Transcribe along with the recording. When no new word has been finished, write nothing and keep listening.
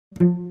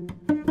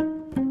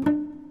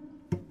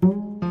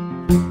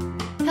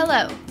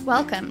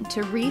Welcome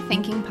to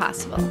Rethinking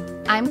Possible.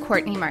 I'm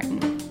Courtney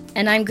Martin.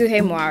 And I'm Guhe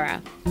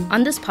Moara.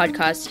 On this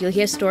podcast, you'll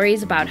hear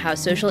stories about how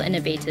social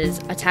innovators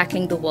are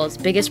tackling the world's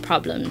biggest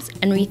problems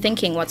and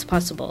rethinking what's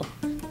possible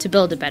to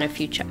build a better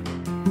future.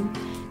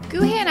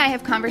 Guhe and I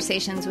have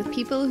conversations with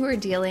people who are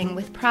dealing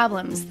with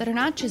problems that are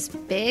not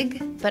just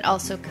big, but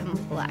also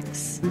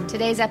complex.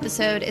 Today's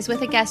episode is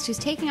with a guest who's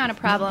taking on a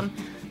problem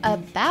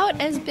about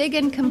as big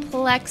and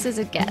complex as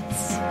it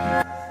gets.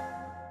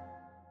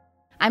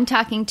 I'm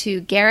talking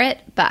to Garrett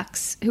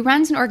Bucks, who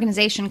runs an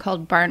organization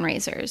called Barn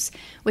Raisers,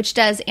 which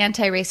does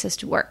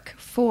anti-racist work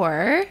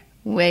for,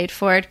 wait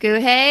for it,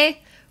 Guhe,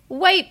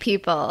 white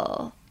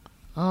people.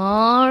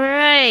 All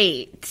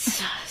right.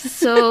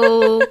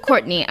 So,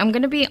 Courtney, I'm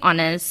going to be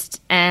honest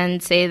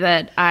and say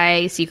that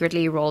I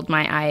secretly rolled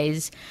my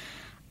eyes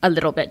a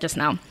little bit just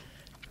now.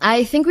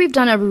 I think we've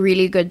done a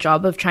really good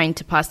job of trying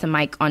to pass the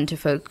mic on to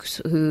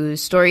folks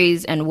whose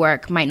stories and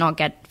work might not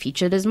get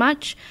featured as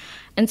much.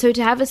 And so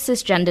to have a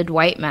cisgendered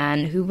white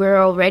man who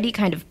we're already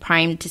kind of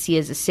primed to see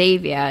as a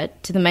savior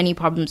to the many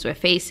problems we're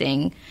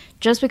facing,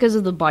 just because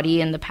of the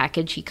body and the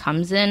package he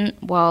comes in,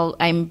 well,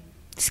 I'm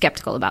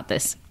skeptical about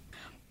this.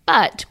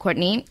 But,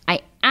 Courtney,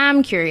 I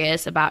am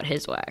curious about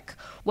his work.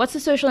 What's the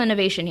social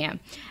innovation here?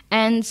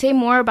 And say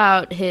more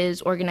about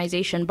his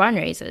organization, Barn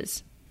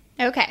Raisers.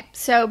 Okay,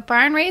 so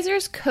Barn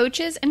Raisers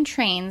coaches and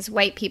trains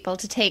white people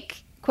to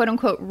take,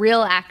 quote-unquote,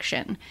 real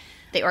action.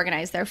 They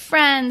organize their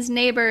friends,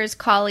 neighbors,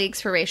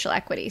 colleagues for racial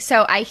equity.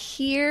 So I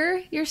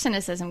hear your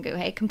cynicism,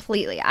 Guhe,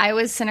 completely. I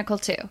was cynical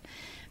too.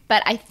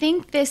 But I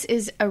think this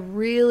is a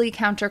really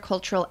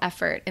countercultural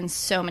effort in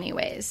so many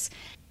ways.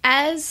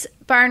 As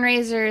Barn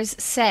Raisers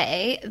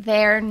say,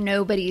 they're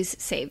nobody's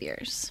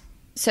saviors.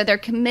 So they're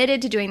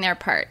committed to doing their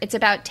part. It's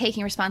about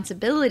taking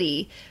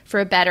responsibility for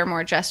a better,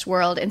 more just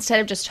world instead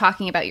of just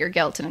talking about your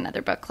guilt in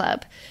another book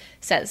club,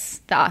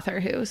 says the author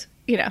who's,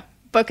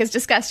 book is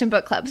discussed in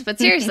book clubs. But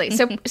seriously,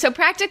 so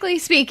practically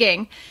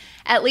speaking,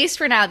 at least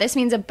for now, this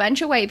means a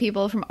bunch of white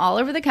people from all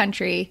over the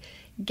country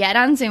get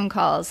on Zoom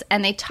calls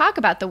and they talk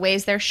about the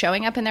ways they're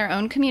showing up in their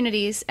own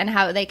communities and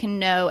how they can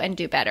know and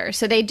do better.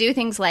 So they do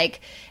things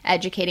like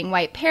educating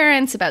white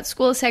parents about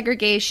school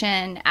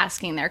segregation,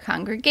 asking their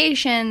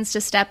congregations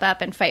to step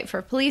up and fight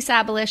for police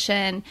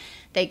abolition.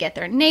 They get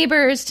their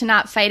neighbors to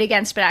not fight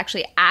against but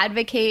actually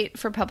advocate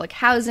for public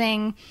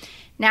housing.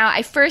 Now,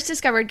 I first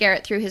discovered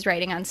Garrett through his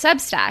writing on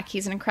Substack.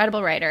 He's an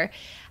incredible writer.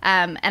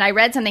 And I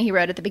read something he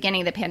wrote at the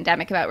beginning of the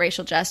pandemic about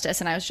racial justice,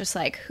 and I was just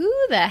like, who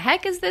the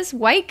heck is this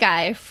white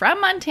guy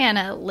from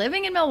Montana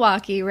living in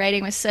Milwaukee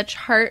writing with such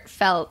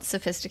heartfelt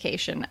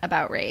sophistication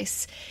about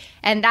race?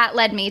 And that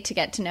led me to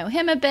get to know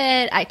him a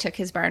bit. I took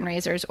his Barn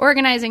Raisers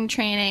organizing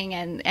training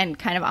and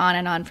kind of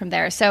on from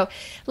there. So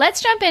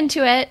let's jump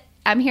into it.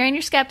 I'm hearing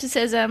your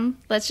skepticism.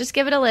 Let's just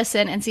give it a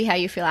listen and see how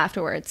you feel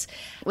afterwards.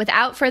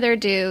 Without further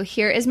ado,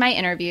 here is my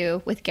interview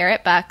with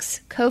Garrett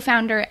Bucks,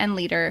 co-founder and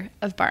leader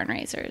of Barn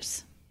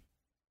Raisers.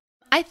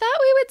 I thought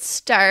we would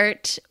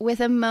start with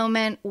a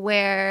moment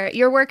where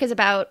your work is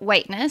about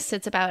whiteness.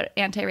 It's about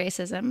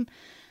anti-racism.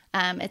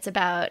 It's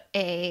about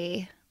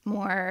a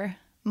more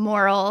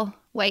moral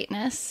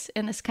whiteness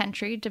in this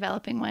country,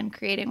 developing one,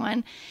 creating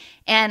one.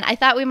 And I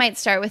thought we might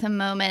start with a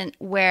moment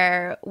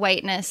where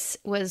whiteness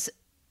was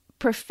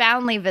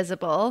profoundly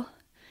visible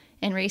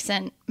in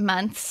recent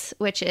months,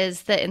 which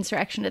is the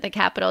insurrection to the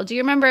Capitol. Do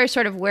you remember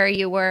sort of where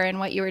you were and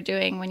what you were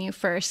doing when you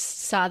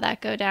first saw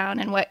that go down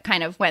and what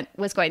kind of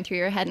was going through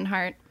your head and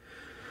heart?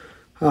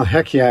 Oh,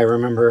 heck yeah, I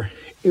remember.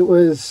 It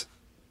was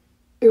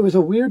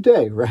a weird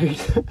day,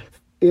 right?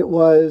 It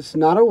was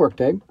not a work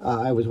day.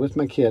 I was with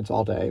my kids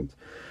all day,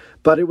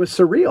 but it was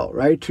surreal,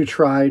 right? To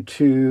try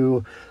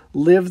to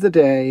live the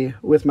day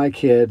with my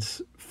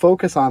kids,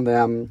 focus on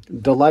them,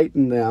 delight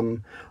in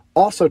them,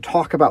 also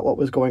talk about what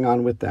was going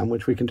on with them,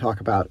 which we can talk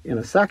about in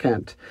a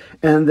second.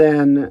 And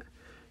then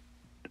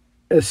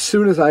as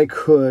soon as I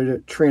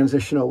could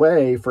transition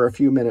away for a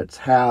few minutes,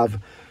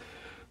 have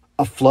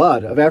a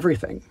flood of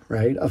everything,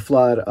 right? A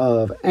flood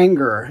of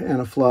anger and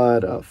a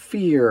flood of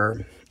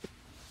fear.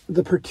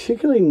 The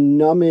particularly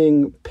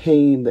numbing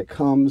pain that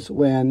comes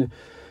when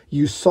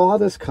you saw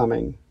this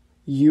coming,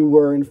 you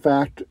were in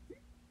fact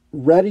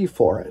ready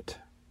for it,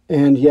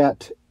 and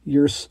yet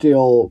you're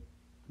still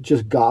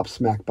just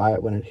gobsmacked by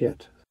it when it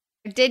hit.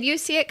 Did you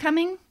see it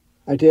coming?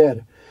 I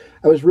did.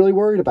 I was really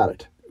worried about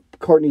it.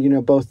 Courtney,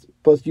 both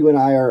you and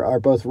I are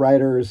both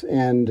writers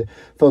and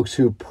folks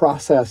who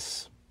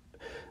process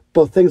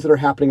both things that are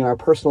happening in our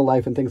personal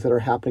life and things that are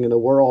happening in the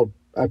world.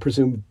 I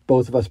presume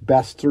both of us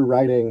best through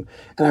writing.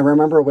 And I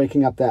remember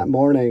waking up that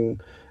morning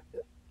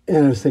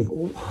and I was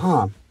thinking,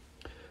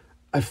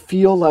 I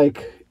feel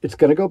like it's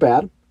going to go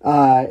bad.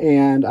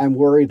 And I'm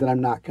worried that I'm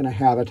not going to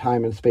have a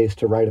time and space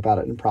to write about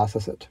it and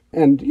process it.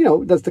 And,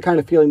 that's the kind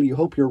of feeling that you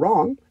hope you're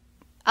wrong.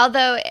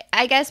 Although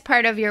I guess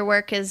part of your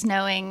work is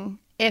knowing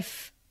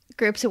if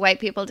groups of white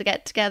people to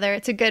get together,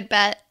 it's a good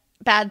bet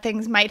bad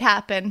things might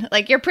happen.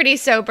 Like, you're pretty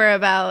sober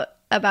about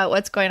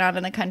what's going on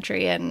in the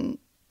country and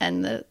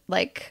the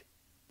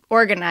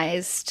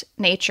organized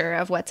nature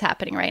of what's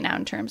happening right now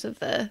in terms of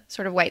the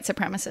sort of white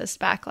supremacist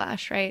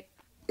backlash, right?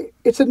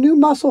 It's a new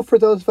muscle for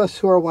those of us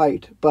who are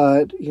white,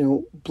 but,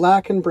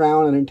 Black and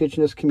brown and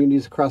indigenous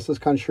communities across this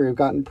country have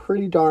gotten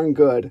pretty darn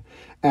good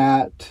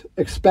at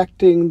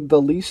expecting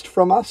the least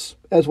from us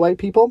as white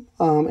people,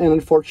 and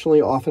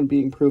unfortunately often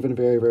being proven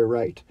very, very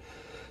right.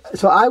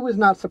 So I was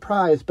not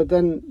surprised, but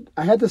then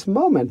I had this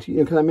moment,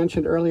 because I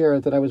mentioned earlier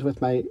that I was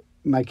with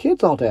my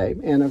kids all day,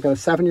 and I've got a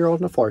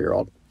 7-year-old and a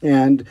 4-year-old,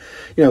 and,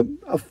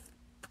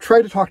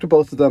 tried to talk to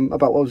both of them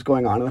about what was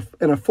going on.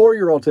 And a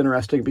 4-year-old's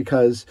interesting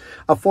because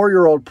a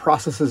 4-year-old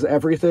processes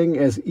everything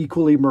as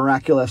equally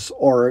miraculous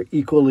or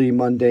equally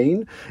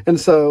mundane. And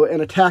so an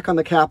attack on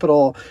the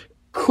Capitol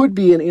could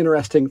be an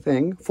interesting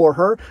thing for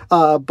her,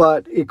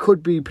 but it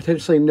could be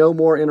potentially no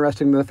more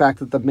interesting than the fact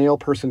that the mail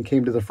person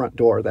came to the front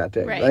door that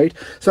day, right?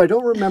 So I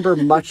don't remember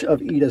much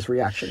of Ida's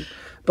reaction.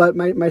 But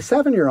my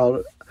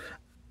 7-year-old,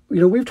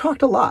 we've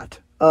talked a lot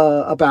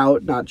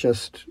about not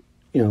just,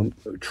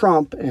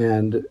 Trump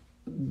and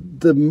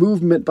the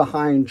movement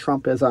behind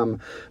Trumpism,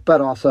 but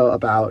also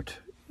about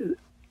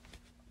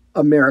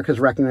America's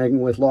reckoning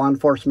with law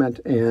enforcement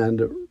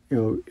and,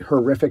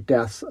 horrific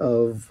deaths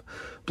of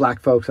Black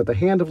folks at the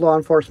hand of law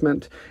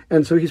enforcement.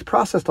 And so he's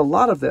processed a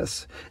lot of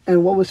this.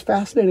 And what was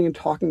fascinating in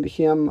talking to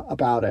him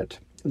about it,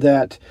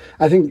 that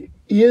I think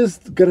is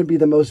going to be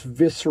the most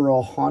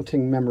visceral,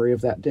 haunting memory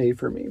of that day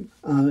for me,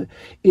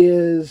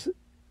 is,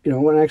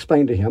 when I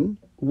explained to him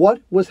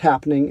what was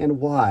happening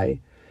and why,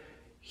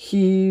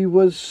 he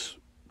was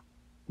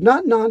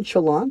not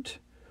nonchalant,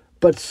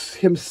 but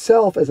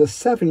himself as a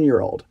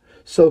 7-year-old,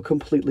 so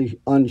completely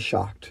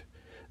unshocked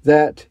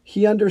that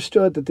he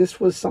understood that this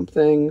was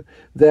something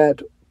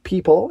that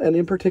people, and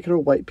in particular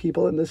white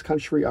people in this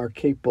country, are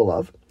capable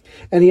of.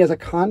 And he has a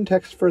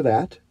context for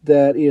that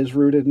is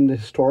rooted in the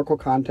historical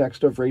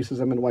context of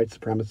racism and white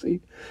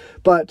supremacy.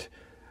 But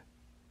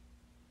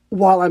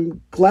while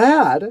I'm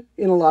glad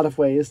in a lot of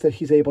ways that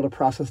he's able to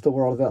process the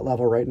world at that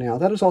level right now,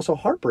 that is also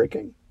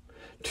heartbreaking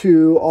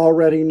to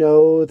already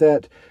know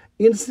that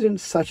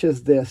incidents such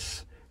as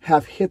this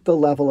have hit the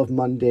level of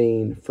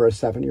mundane for a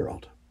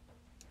 7-year-old.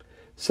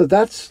 So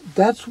that's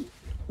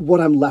what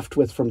I'm left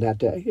with from that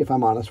day, if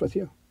I'm honest with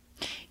you.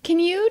 Can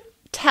you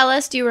tell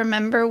us, do you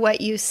remember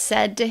what you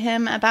said to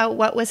him about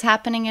what was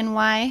happening and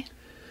why?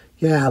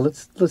 Yeah,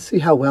 let's see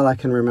how well I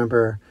can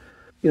remember.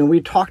 We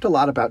talked a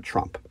lot about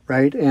Trump,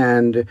 right?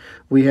 And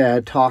we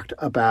had talked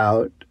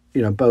about,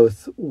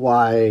 both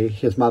why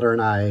his mother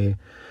and I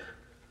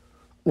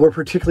were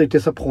particularly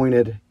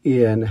disappointed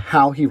in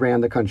how he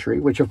ran the country,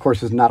 which of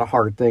course is not a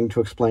hard thing to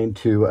explain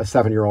to a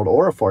 7-year-old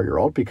or a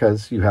 4-year-old,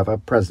 because you have a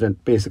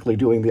president basically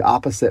doing the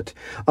opposite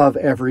of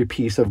every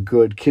piece of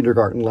good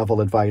kindergarten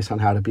level advice on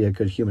how to be a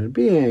good human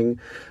being.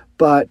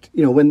 But,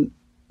 when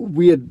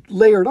we had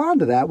layered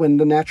onto that, when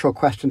the natural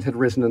questions had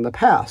risen in the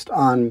past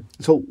on,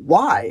 so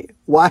why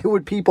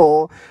would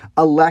people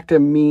elect a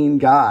mean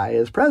guy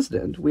as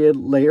president? We had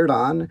layered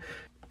on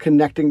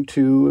connecting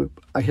to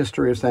a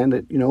history of saying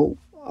that,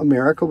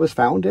 America was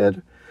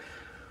founded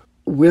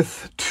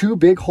with 2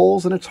 big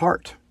holes in its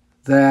heart.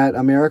 That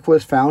America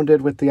was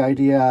founded with the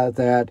idea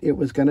that it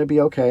was going to be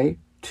okay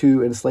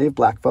to enslave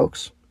Black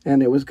folks,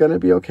 and it was going to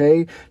be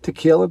okay to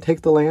kill and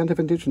take the land of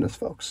indigenous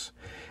folks.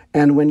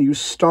 And when you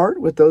start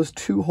with those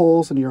 2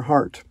 holes in your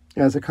heart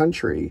as a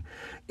country,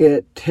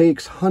 it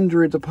takes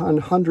hundreds upon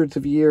hundreds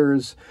of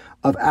years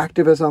of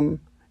activism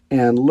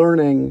and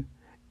learning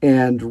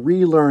and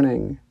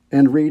relearning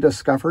and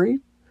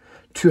rediscovery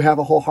to have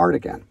a whole heart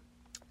again.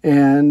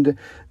 And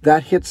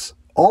that hits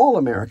all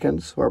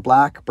Americans who are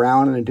Black,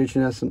 brown, and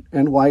indigenous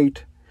and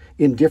white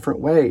in different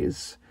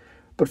ways.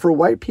 But for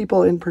white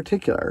people in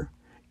particular,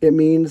 it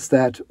means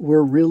that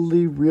we're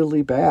really,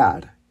 really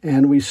bad,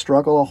 and we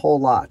struggle a whole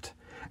lot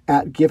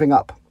at giving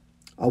up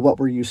what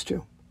we're used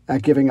to,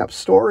 at giving up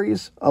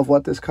stories of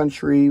what this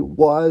country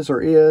was or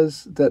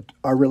is that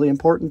are really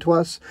important to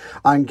us,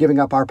 on giving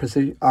up our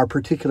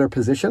particular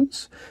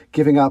positions,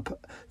 giving up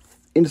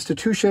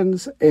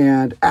institutions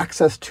and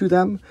access to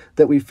them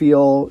that we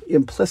feel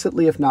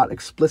implicitly, if not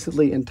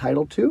explicitly,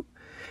 entitled to,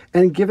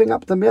 and giving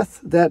up the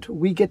myth that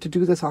we get to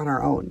do this on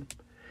our own.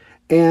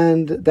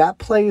 And that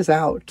plays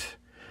out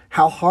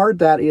how hard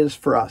that is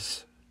for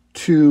us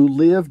to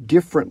live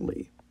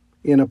differently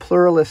in a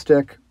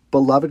pluralistic,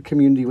 beloved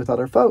community with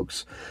other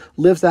folks,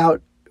 lives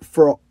out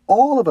for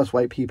all of us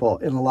white people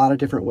in a lot of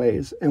different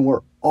ways. And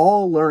we're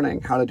all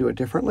learning how to do it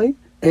differently.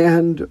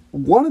 And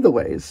one of the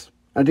ways,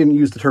 I didn't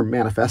use the term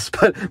manifest,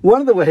 but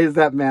one of the ways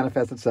that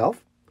manifests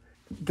itself,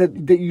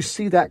 that you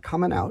see that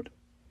coming out,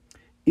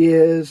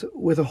 is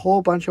with a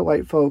whole bunch of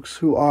white folks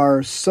who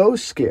are so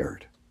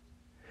scared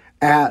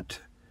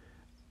at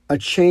a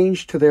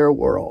change to their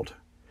world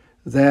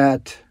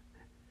that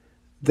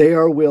they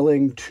are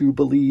willing to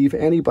believe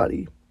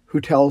anybody who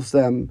tells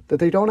them that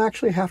they don't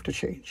actually have to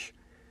change.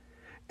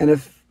 And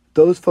if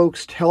those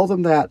folks tell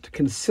them that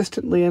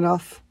consistently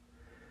enough,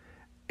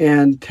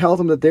 and tell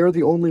them that they're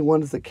the only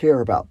ones that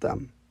care about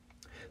them,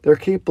 they're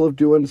capable of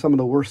doing some of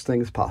the worst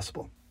things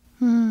possible.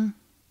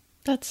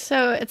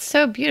 It's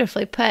so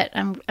beautifully put.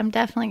 I'm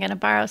definitely going to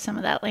borrow some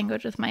of that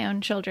language with my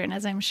own children,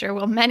 as I'm sure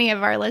will many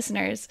of our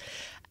listeners.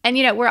 And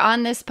we're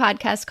on this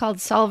podcast called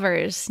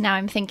Solvers. Now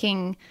I'm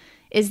thinking,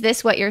 is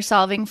this what you're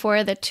solving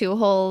for, the two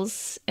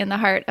holes in the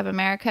heart of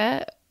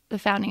America, the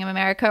founding of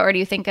America, or do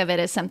you think of it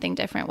as something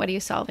different? What are you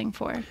solving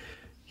for?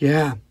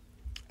 Yeah,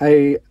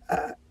 I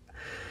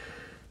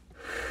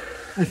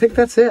think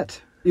that's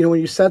it. When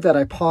you said that,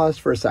 I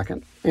paused for a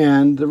second.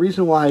 And the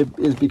reason why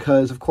is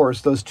because, of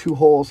course, those two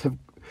holes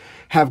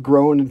have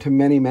grown into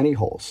many, many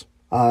holes.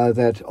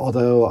 That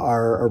although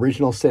our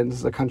original sins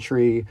as a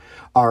country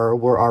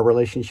were our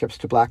relationships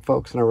to Black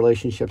folks and our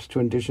relationships to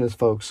Indigenous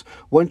folks,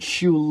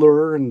 once you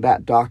learn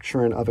that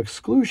doctrine of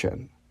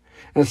exclusion,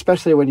 and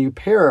especially when you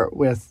pair it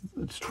with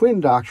its twin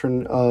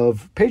doctrine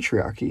of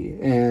patriarchy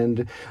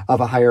and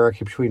of a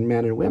hierarchy between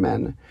men and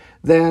women,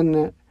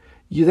 then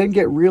you then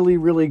get really,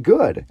 really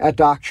good at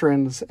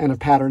doctrines and of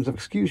patterns of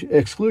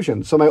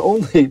exclusion. So my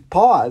only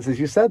pause, as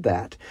you said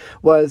that,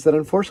 was that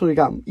unfortunately we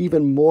got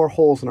even more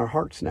holes in our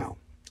hearts now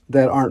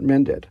that aren't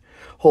mended.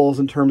 Holes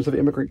in terms of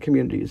immigrant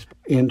communities,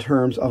 in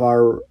terms of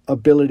our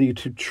ability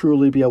to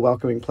truly be a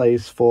welcoming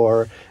place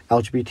for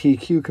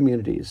LGBTQ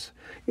communities,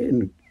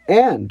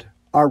 and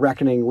our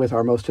reckoning with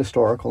our most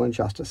historical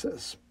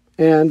injustices.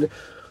 And,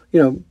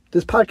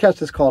 this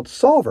podcast is called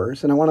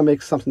Solvers, and I want to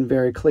make something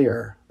very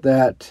clear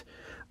that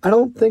I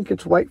don't think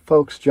it's white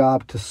folks'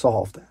 job to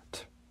solve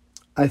that.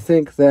 I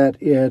think that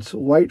it's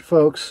white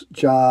folks'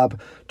 job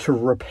to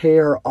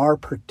repair our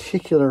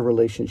particular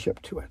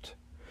relationship to it.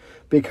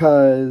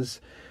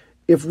 Because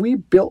if we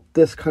built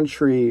this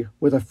country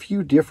with a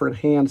few different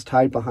hands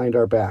tied behind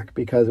our back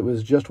because it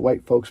was just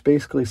white folks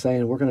basically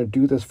saying we're going to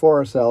do this for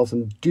ourselves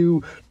and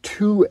do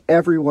to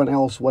everyone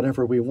else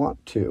whatever we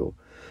want to,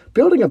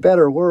 building a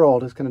better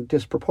world is going to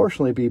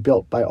disproportionately be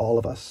built by all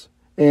of us.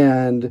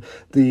 And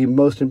the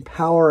most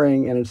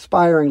empowering and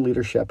inspiring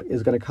leadership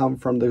is going to come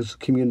from those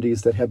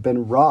communities that have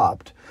been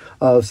robbed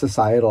of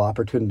societal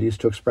opportunities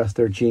to express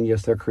their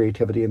genius, their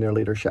creativity, and their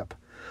leadership.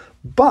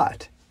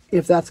 But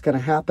if that's going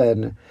to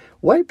happen,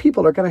 white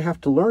people are going to have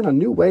to learn a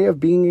new way of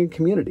being in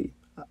community.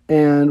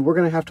 And we're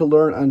going to have to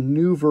learn a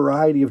new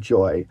variety of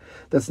joy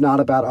that's not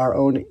about our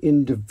own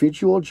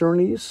individual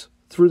journeys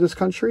through this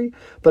country,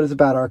 but it's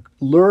about our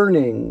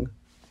learning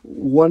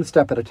one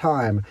step at a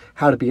time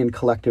how to be in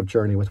collective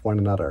journey with one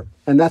another.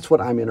 And that's what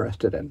I'm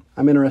interested in.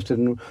 I'm interested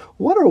in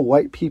what are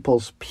white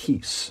people's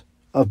piece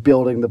of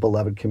building the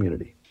beloved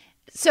community.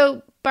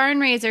 So Barn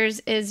Raisers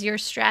is your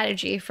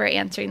strategy for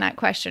answering that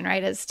question,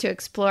 right? Is to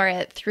explore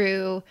it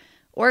through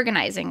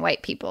organizing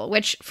white people,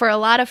 which for a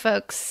lot of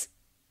folks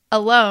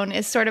alone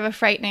is sort of a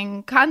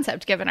frightening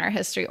concept given our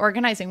history.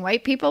 Organizing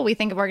white people, we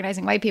think of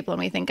organizing white people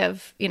and we think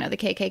of, the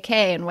KKK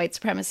and white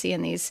supremacy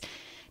and these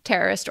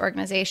terrorist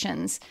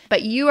organizations.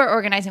 But you are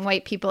organizing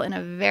white people in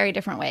a very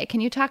different way. Can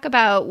you talk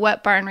about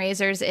what Barn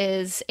Raisers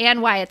is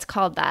and why it's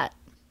called that?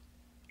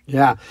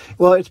 Yeah.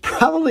 Well, it's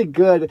probably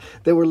good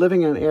that we're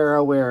living in an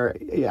era where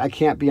I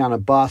can't be on a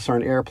bus or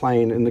an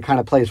airplane in the kind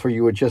of place where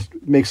you would just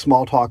make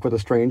small talk with a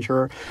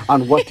stranger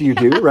on what do you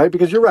do, right?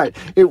 Because you're right.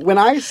 When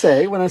I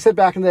said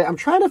back in the day, I'm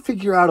trying to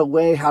figure out a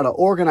way how to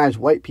organize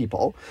white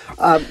people,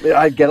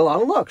 I get a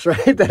lot of looks,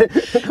 right?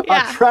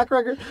 Yeah.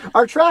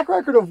 Our track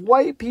record of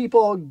white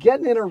people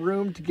getting in a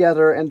room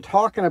together and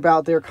talking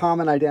about their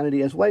common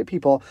identity as white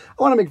people,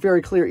 I want to make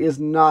very clear, is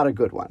not a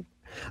good one.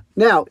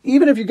 Now,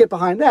 even if you get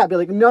behind that, be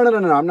like, no,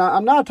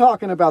 I'm not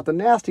talking about the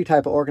nasty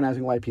type of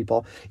organizing white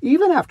people.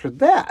 Even after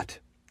that,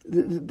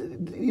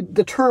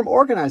 the term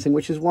organizing,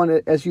 which is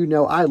one, as you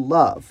know, I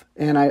love,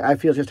 and I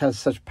feel just has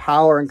such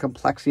power and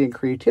complexity and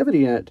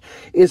creativity in it,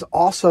 is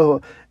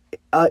also,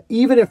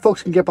 even if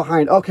folks can get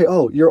behind,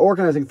 you're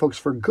organizing folks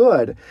for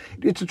good,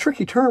 it's a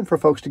tricky term for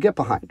folks to get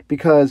behind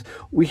because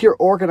we hear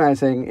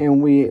organizing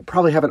and we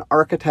probably have an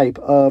archetype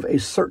of a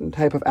certain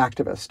type of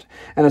activist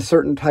and a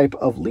certain type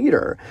of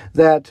leader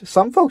that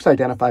some folks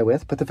identify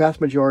with, but the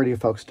vast majority of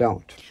folks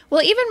don't.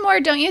 Well, even more,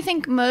 don't you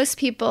think most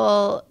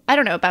people, I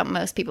don't know about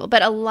most people,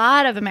 but a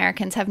lot of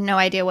Americans have no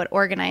idea what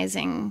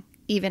organizing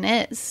even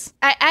is.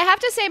 I have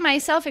to say,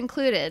 myself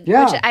included,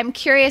 which I'm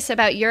curious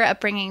about your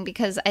upbringing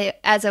because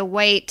as a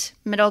white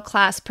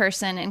middle-class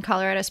person in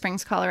Colorado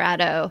Springs,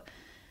 Colorado,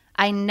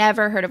 I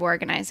never heard of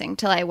organizing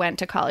till I went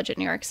to college at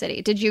New York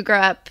City. Did you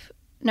grow up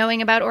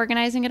knowing about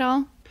organizing at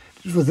all?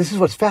 Well, this is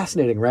what's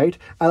fascinating, right?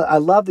 I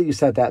love that you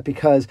said that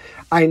because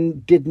I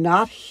did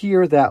not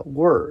hear that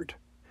word.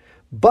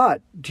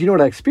 But do you know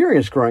what I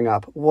experienced growing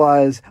up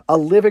was a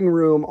living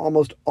room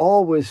almost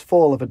always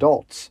full of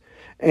adults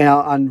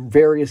on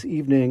various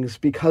evenings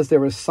because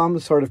there was some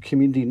sort of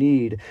community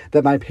need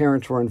that my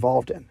parents were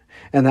involved in.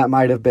 And that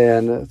might have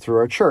been through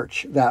our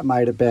church. That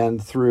might have been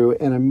through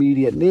an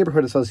immediate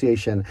neighborhood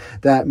association.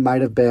 That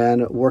might have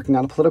been working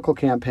on a political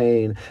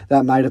campaign.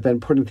 That might have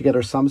been putting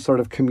together some sort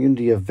of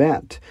community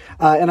event.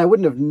 And I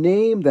wouldn't have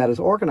named that as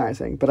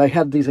organizing, but I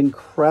had these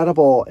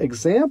incredible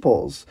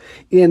examples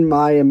in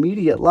my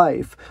immediate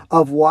life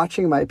of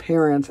watching my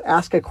parents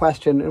ask a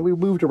question, and we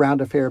moved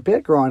around a fair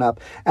bit growing up,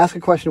 ask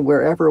a question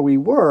wherever we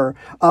were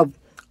of,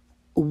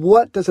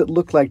 what does it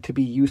look like to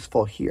be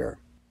useful here?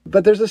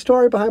 But there's a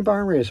story behind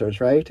barn raisers,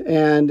 right?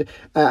 And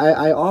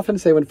I often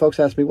say when folks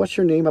ask me, what's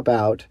your name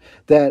about?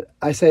 That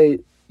I say,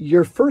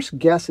 your first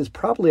guess is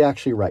probably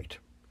actually right.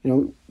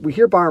 We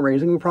hear barn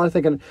raising, we're probably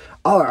thinking,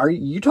 oh, are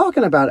you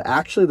talking about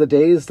actually the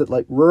days that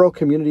like rural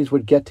communities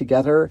would get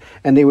together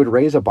and they would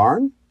raise a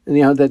barn?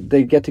 And, that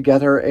they get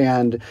together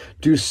and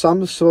do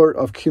some sort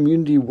of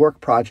community work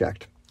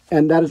project.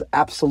 And that is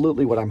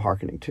absolutely what I'm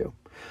hearkening to.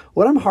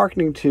 What I'm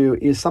hearkening to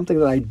is something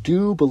that I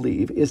do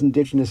believe is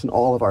indigenous in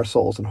all of our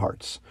souls and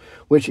hearts,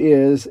 which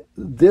is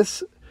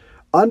this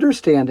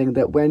understanding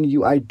that when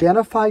you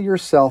identify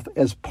yourself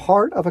as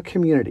part of a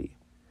community,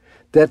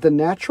 that the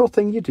natural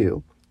thing you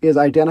do is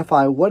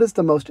identify what is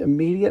the most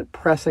immediate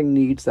pressing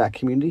needs that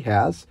community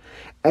has,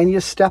 and you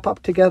step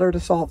up together to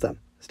solve them,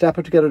 step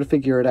up together to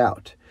figure it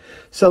out.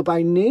 So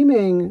by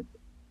naming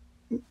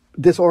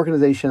this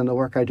organization and the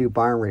work I do,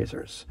 Barn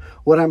Raisers,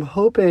 what I'm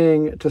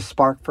hoping to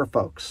spark for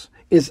folks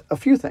is a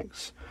few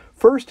things.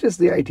 First is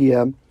the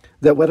idea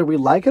that whether we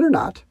like it or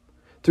not,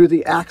 through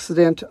the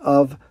accident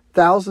of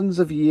thousands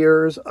of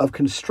years of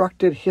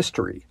constructed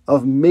history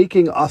of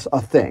making us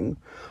a thing,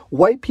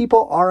 white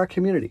people are a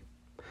community.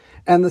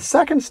 And the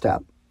second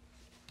step,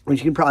 which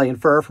you can probably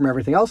infer from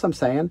everything else I'm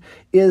saying,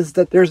 is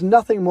that there's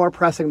nothing more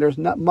pressing, there's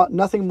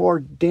nothing more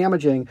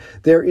damaging,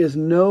 there is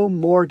no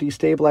more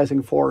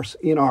destabilizing force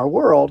in our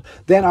world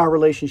than our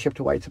relationship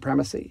to white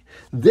supremacy.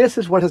 This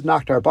is what has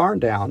knocked our barn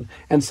down,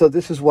 and so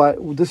this is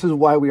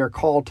why we are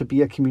called to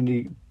be a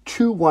community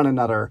to one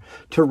another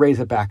to raise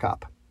it back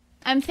up.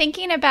 I'm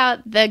thinking about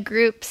the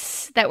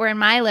groups that were in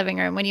my living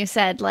room when you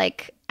said,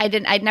 like,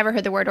 I'd never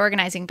heard the word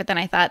organizing, but then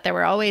I thought there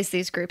were always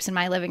these groups in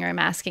my living room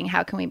asking,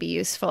 how can we be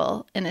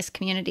useful in this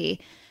community?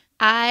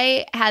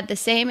 I had the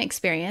same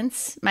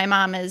experience. My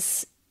mom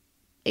was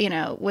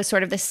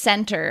sort of the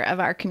center of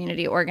our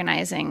community,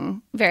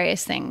 organizing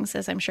various things,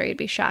 as I'm sure you'd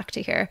be shocked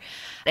to hear.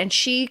 And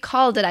she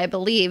called it, I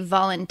believe,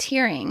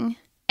 volunteering.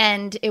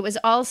 And it was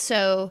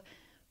also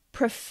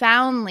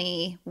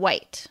profoundly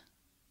white.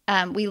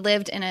 We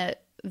lived in a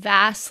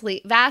vast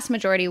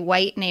majority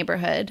white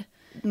neighborhood.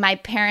 My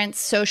parents'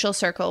 social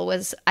circle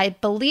was, I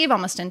believe,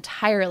 almost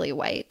entirely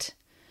white.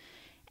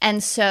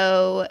 And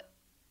so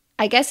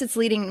I guess it's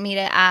leading me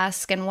to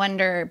ask and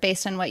wonder,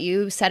 based on what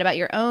you said about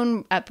your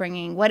own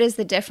upbringing, what is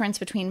the difference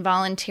between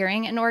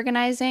volunteering and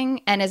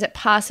organizing? And is it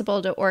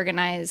possible to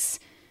organize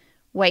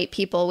white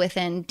people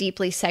within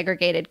deeply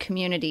segregated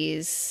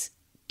communities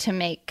to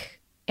make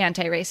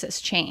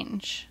anti-racist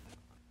change?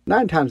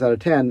 9 times out of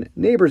 10,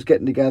 neighbors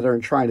getting together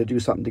and trying to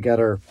do something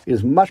together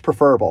is much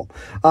preferable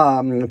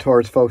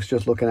towards folks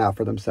just looking out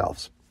for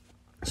themselves.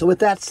 So with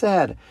that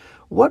said,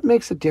 what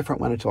makes it different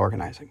when it's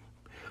organizing?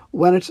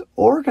 When it's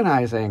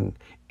organizing,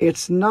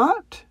 it's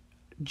not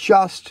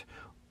just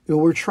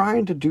we're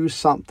trying to do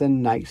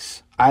something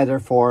nice, either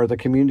for the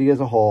community as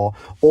a whole,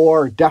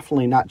 or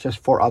definitely not just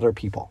for other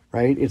people,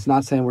 right? It's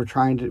not saying we're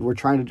trying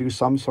to do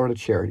some sort of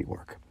charity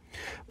work.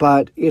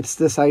 But it's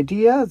this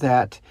idea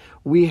that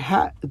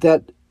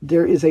that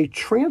there is a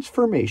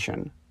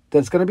transformation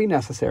that's going to be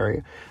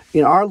necessary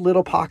in our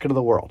little pocket of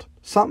the world.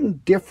 Something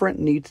different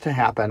needs to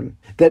happen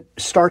that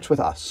starts with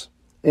us.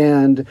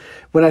 And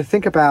when I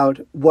think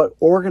about what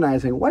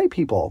organizing white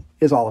people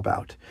is all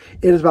about,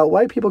 it is about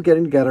white people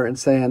getting together and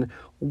saying,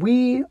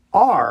 we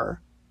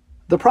are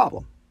the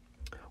problem.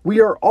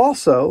 We are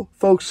also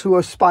folks who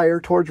aspire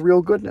towards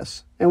real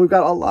goodness, and we've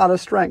got a lot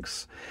of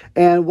strengths.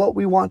 And what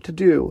we want to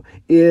do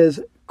is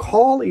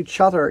call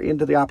each other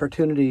into the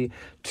opportunity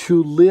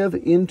to live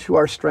into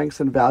our strengths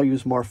and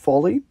values more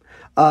fully,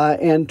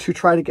 and to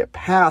try to get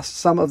past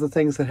some of the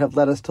things that have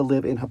led us to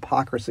live in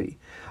hypocrisy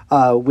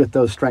with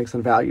those strengths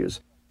and values.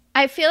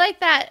 I feel like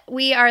that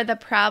we are the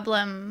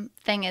problem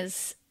thing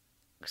is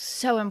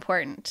so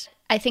important.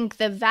 I think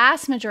the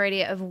vast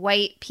majority of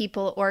white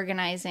people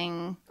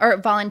organizing or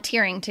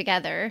volunteering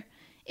together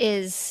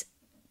is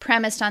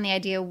premised on the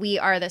idea we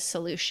are the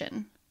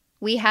solution.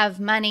 We have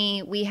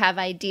money, we have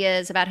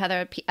ideas about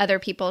how other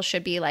people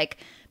should be like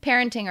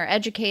parenting or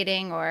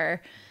educating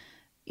or,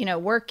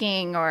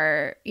 working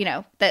or,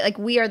 that like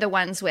we are the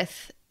ones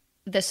with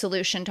the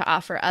solution to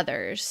offer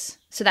others.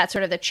 So that's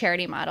sort of the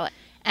charity model.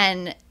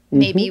 And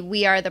maybe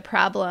we are the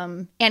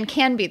problem and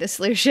can be the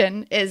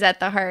solution is at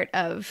the heart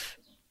of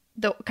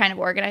the kind of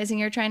organizing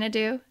you're trying to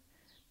do.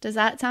 Does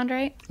that sound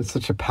right? It's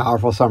such a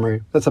powerful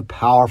summary. That's a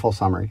powerful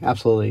summary.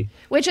 Absolutely.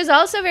 Which is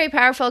also very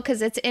powerful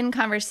because it's in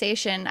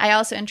conversation. I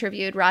also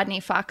interviewed Rodney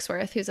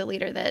Foxworth, who's a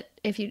leader that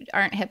if you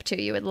aren't hip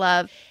to, you would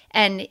love.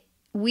 And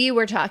we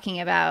were talking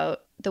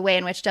about the way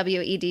in which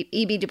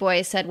W.E.B. Du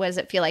Bois said, what does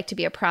it feel like to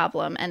be a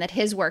problem? And that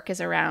his work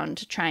is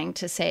around trying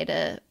to say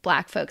to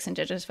Black folks,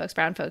 Indigenous folks,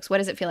 brown folks, what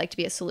does it feel like to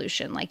be a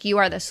solution? Like you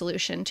are the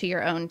solution to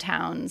your own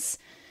town's,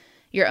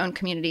 your own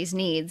community's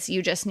needs.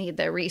 You just need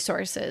the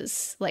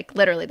resources, like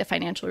literally the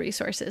financial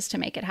resources to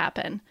make it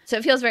happen. So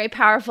it feels very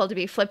powerful to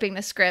be flipping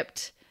the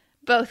script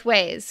both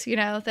ways,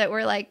 that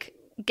we're like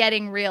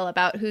getting real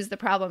about who's the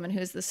problem and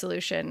who's the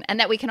solution, and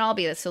that we can all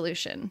be the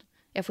solution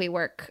if we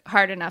work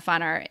hard enough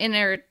on our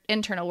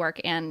internal work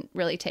and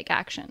really take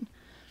action.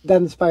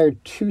 that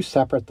inspired two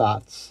separate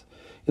thoughts.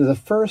 The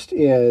first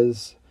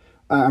is,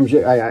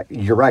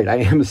 you're right, I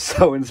am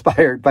so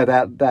inspired by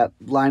that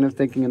line of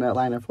thinking and that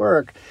line of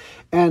work.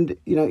 And,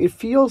 it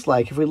feels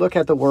like if we look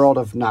at the world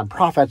of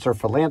nonprofits or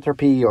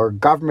philanthropy or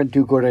government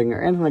do-gooding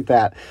or anything like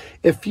that,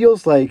 it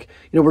feels like,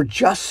 we're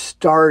just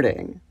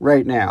starting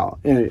right now,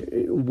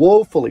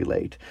 woefully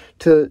late,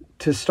 to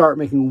start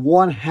making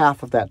one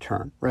half of that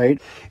turn,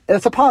 right? And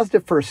it's a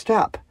positive first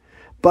step,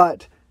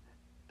 but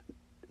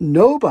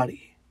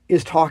nobody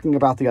is talking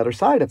about the other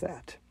side of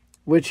that,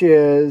 which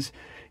is,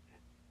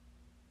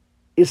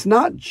 it's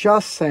not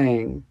just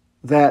saying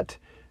that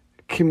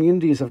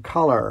communities of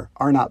color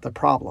are not the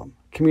problem.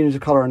 Communities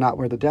of color are not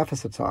where the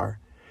deficits are.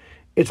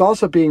 It's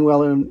also being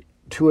willing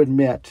to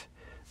admit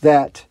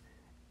that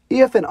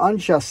if an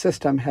unjust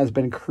system has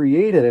been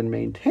created and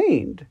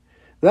maintained,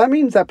 that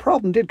means that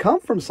problem did come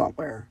from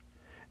somewhere.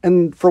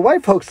 And for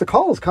white folks, the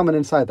call is coming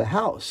inside the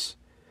house.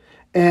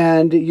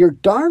 And you're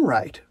darn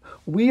right.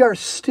 We are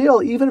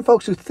still, even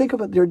folks who think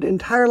about their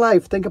entire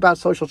life, think about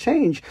social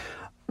change.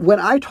 When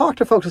I talk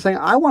to folks who are saying,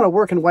 I want to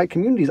work in white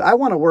communities, I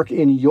want to work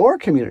in your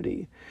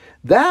community,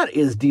 that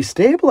is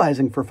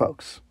destabilizing for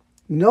folks.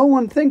 No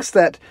one thinks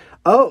that,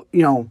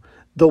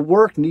 the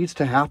work needs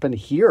to happen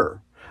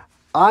here.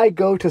 I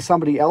go to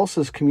somebody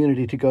else's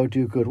community to go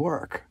do good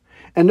work.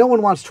 And no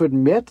one wants to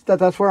admit that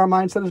that's where our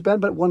mindset has been,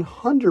 but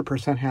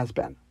 100% has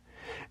been.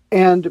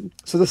 And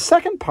so the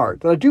second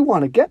part that I do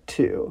want to get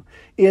to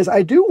is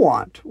I do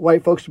want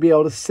white folks to be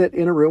able to sit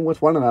in a room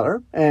with one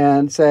another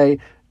and say,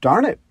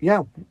 darn it,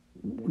 yeah,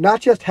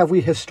 not just have we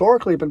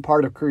historically been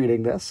part of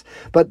creating this,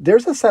 but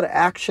there's a set of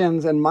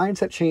actions and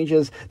mindset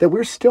changes that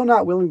we're still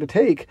not willing to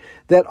take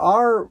that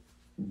are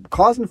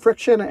causing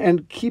friction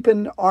and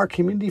keeping our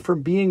community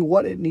from being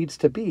what it needs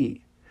to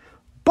be.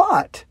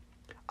 But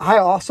I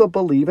also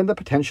believe in the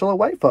potential of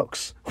white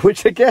folks,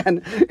 which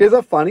again is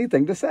a funny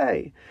thing to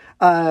say.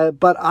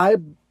 But I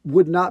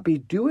would not be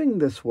doing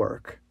this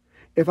work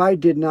if I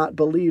did not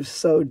believe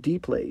so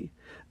deeply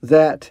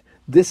that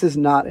this is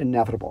not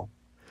inevitable.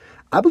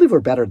 I believe we're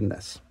better than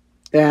this.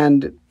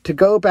 And to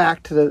go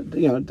back to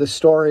the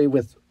story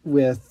with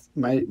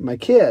my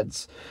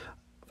kids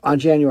on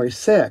January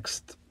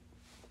 6th,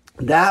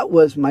 that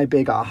was my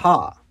big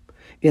aha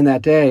in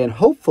that day, and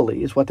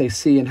hopefully is what they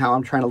see in how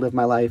I'm trying to live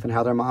my life and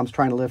how their mom's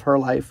trying to live her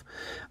life.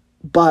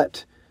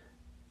 But,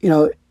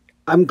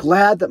 I'm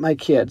glad that my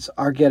kids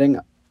are getting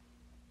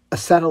a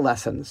set of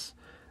lessons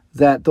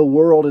that the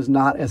world is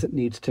not as it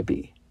needs to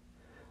be.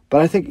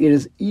 But I think it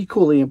is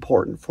equally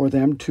important for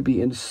them to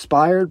be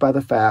inspired by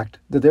the fact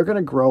that they're going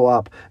to grow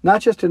up,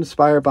 not just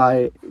inspired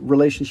by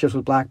relationships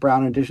with Black, Brown,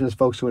 and Indigenous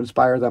folks who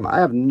inspire them. I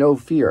have no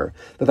fear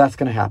that that's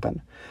going to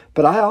happen.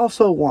 But I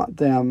also want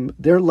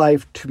their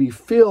life to be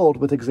filled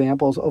with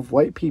examples of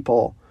white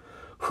people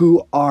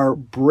who are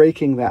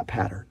breaking that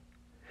pattern.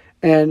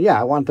 And yeah,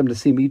 I want them to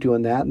see me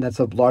doing that, and that's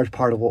a large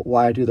part of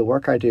why I do the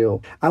work I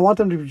do. I want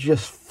them to be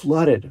just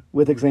flooded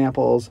with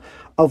examples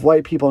of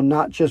white people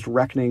not just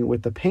reckoning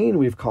with the pain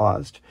we've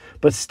caused,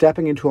 but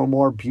stepping into a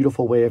more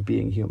beautiful way of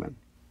being human.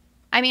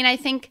 I mean, I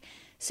think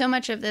so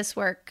much of this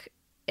work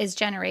is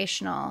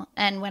generational.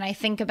 And when I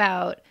think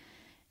about,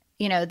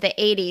 the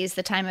 80s,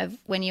 the time of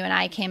when you and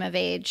I came of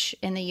age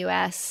in the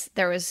U.S.,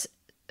 there was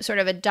sort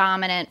of a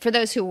dominant, for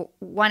those who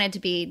wanted to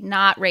be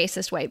not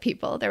racist white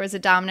people, there was a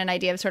dominant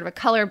idea of sort of a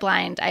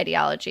colorblind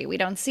ideology. We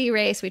don't see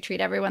race, we treat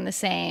everyone the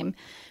same,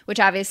 which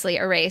obviously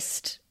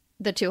erased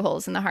the two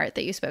holes in the heart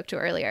that you spoke to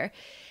earlier.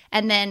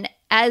 And then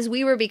as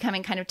we were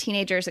becoming kind of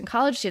teenagers and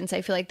college students,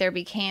 I feel like there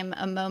became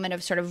a moment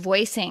of sort of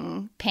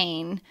voicing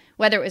pain,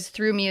 whether it was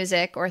through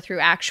music or through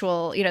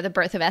actual, the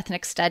birth of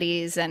ethnic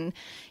studies and,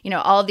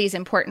 all of these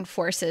important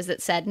forces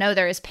that said, no,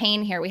 there is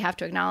pain here, we have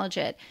to acknowledge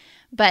it.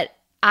 But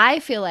I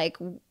feel like,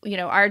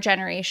 our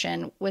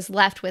generation was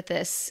left with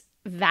this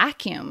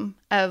vacuum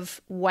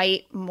of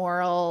white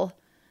moral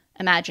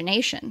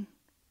imagination.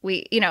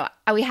 We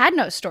had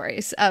no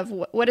stories of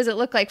what does it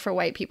look like for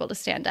white people to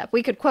stand up.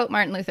 We could quote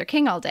Martin Luther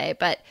King all day,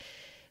 but,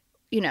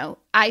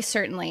 I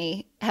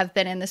certainly have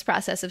been in this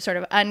process of sort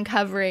of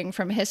uncovering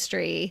from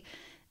history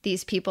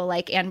these people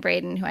like Anne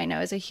Braden, who I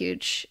know is a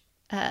huge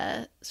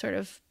sort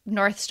of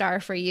North Star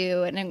for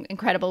you, an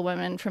incredible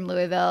woman from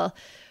Louisville,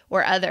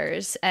 or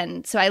others.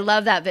 And so I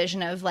love that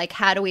vision of like,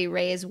 how do we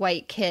raise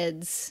white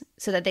kids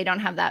so that they don't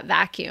have that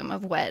vacuum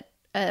of what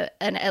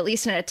at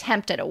least an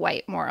attempt at a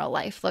white moral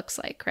life looks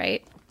like,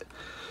 right?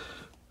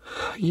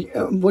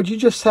 What you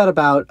just said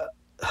about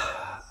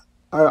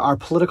our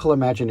political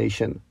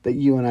imagination that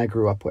you and I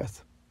grew up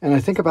with, and I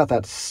think about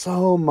that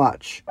so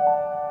much.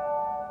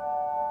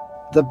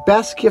 The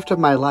best gift of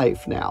my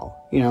life now,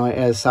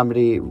 as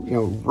somebody,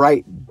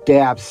 right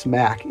dab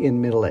smack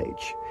in middle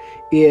age,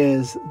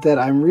 is that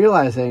I'm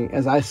realizing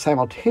as I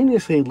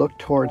simultaneously look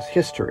towards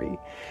history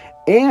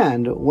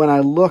and when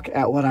I look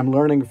at what I'm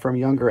learning from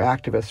younger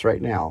activists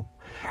right now,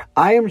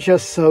 I am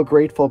just so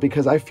grateful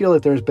because I feel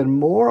that there's been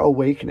more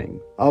awakening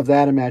of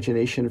that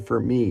imagination for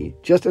me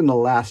just in the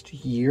last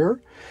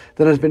year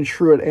than has been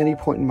true at any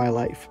point in my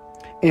life.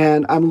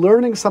 And I'm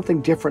learning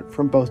something different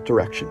from both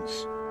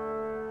directions.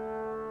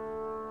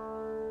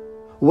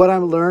 What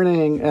I'm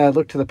learning,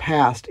 look to the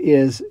past,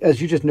 is,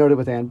 as you just noted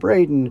with Anne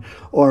Braden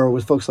or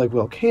with folks like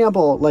Will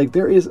Campbell, like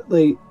there is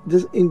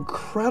this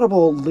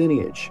incredible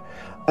lineage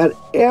at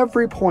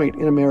every point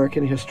in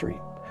American history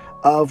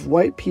of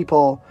white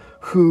people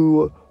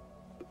who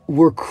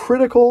were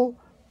critical,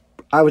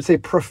 I would say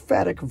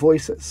prophetic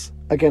voices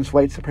against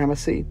white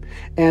supremacy,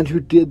 and who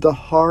did the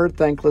hard,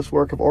 thankless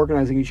work of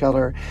organizing each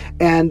other.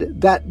 And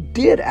that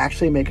did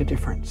actually make a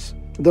difference.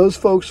 Those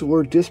folks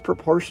were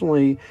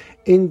disproportionately,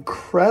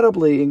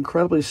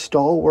 incredibly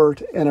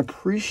stalwart and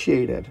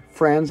appreciated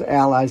friends,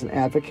 allies, and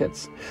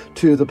advocates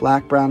to the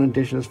Black, brown,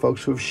 Indigenous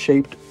folks who have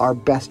shaped our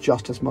best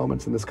justice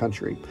moments in this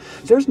country.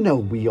 There's no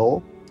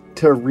wheel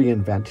to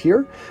reinvent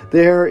here.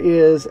 There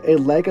is a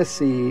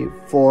legacy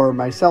for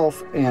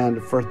myself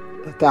and for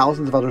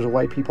thousands of others of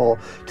white people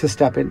to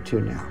step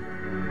into now.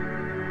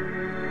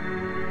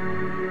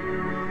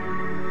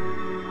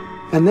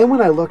 And then when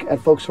I look at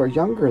folks who are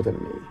younger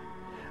than me,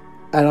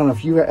 I don't know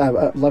if you,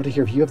 I'd love to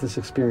hear if you have this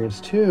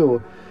experience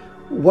too.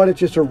 What it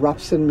just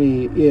erupts in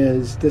me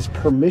is this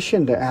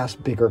permission to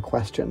ask bigger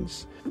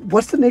questions.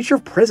 What's the nature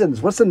of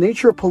prisons? What's the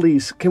nature of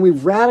police? Can we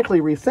radically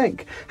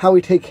rethink how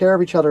we take care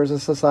of each other as a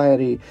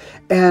society?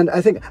 And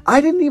I think I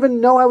didn't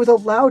even know I was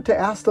allowed to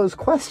ask those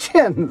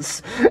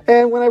questions.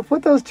 And when I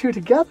put those two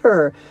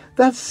together,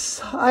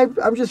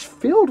 I'm just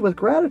filled with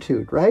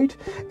gratitude, right?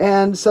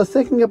 And so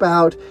thinking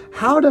about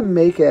how to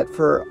make it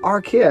for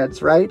our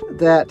kids, right,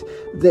 that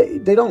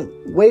they don't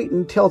wait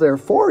until they're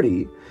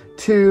 40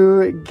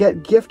 to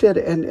get gifted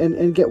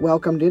and get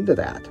welcomed into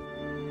that.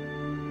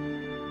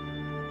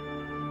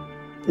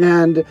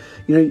 And,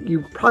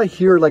 you probably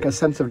hear like a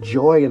sense of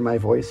joy in my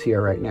voice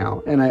here right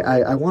now. And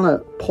I want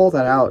to pull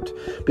that out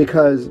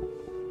because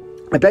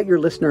I bet your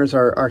listeners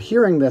are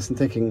hearing this and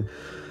thinking,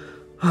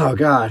 oh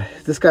God,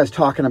 this guy's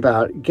talking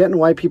about getting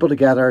white people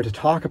together to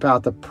talk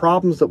about the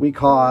problems that we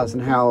cause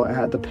and how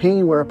the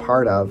pain we're a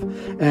part of.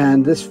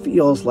 And this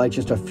feels like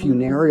just a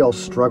funereal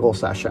struggle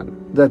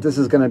session, that this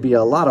is going to be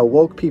a lot of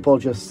woke people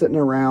just sitting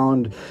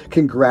around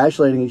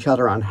congratulating each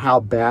other on how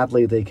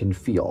badly they can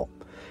feel.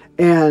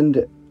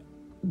 And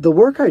the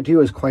work I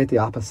do is quite the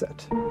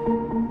opposite.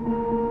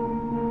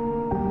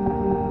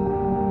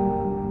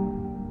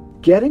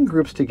 Getting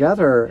groups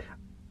together,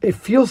 it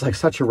feels like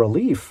such a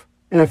relief.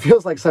 And it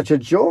feels like such a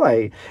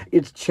joy.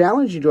 It's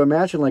challenging to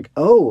imagine like,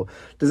 oh,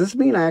 does this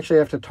mean I actually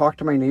have to talk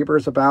to my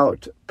neighbors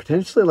about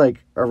potentially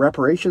like a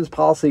reparations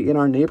policy in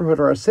our neighborhood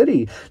or our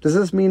city? Does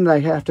this mean that I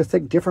have to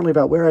think differently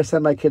about where I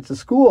send my kids to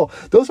school?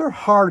 Those are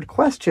hard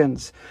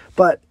questions,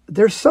 but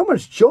there's so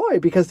much joy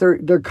because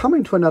they're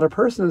coming to another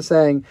person and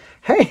saying,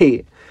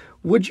 hey,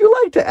 would you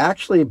like to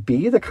actually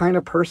be the kind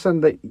of person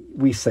that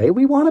we say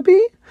we want to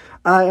be?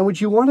 And would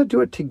you want to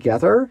do it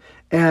together?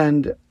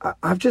 And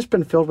I've just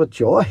been filled with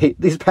joy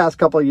these past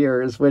couple of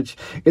years, which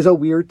is a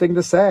weird thing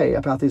to say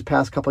about these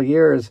past couple of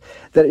years.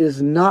 That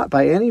is not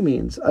by any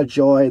means a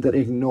joy that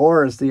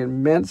ignores the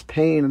immense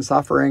pain and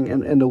suffering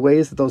and the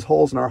ways that those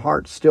holes in our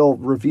hearts still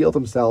reveal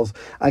themselves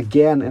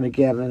again and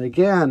again and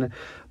again,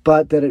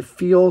 but that it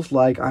feels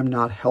like I'm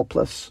not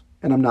helpless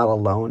and I'm not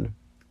alone,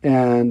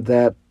 and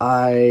that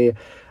I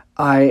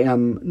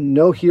am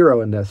no hero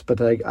in this, but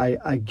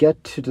I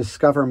get to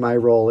discover my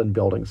role in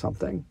building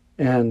something.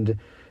 And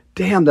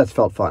damn, that's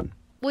felt fun.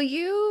 Will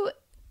you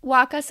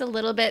walk us a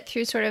little bit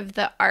through sort of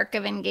the arc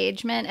of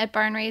engagement at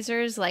Barn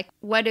Raisers? Like,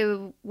 what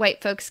do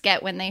white folks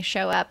get when they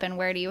show up, and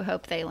where do you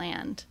hope they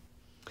land?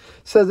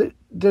 So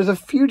there's a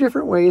few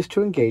different ways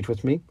to engage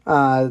with me.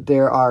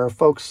 There are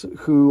folks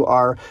who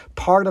are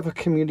part of a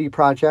community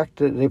project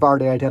that they've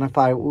already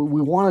identified.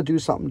 We want to do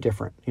something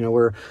different.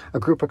 We're a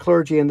group of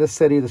clergy in this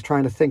city that's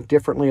trying to think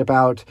differently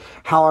about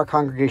how our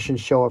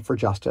congregations show up for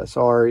justice.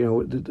 Or,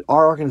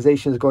 our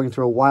organization is going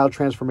through a wild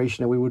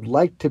transformation and we would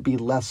like to be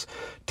less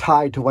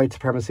tied to white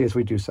supremacy as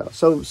we do so.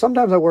 So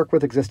sometimes I work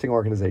with existing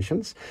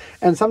organizations,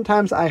 and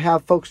sometimes I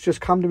have folks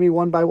just come to me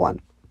one by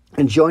one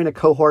and join a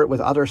cohort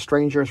with other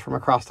strangers from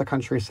across the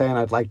country saying,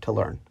 I'd like to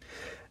learn.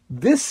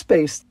 This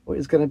space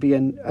is going to be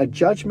a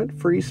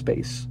judgment-free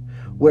space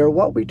where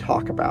what we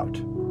talk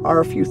about are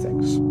a few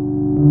things.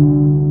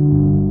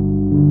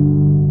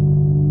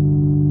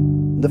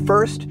 The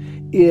first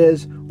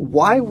is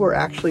why we're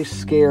actually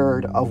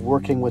scared of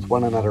working with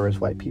one another as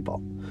white people.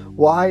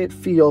 Why it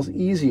feels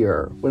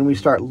easier when we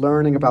start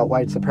learning about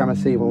white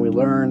supremacy, when we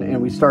learn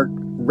and we start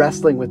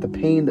wrestling with the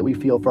pain that we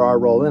feel for our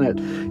role in it,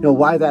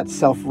 why that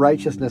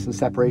self-righteousness and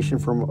separation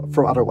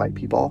from other white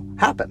people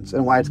happens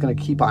and why it's going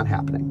to keep on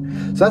happening.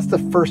 So that's the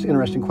first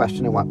interesting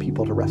question I want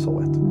people to wrestle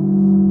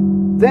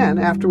with. Then,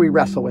 after we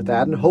wrestle with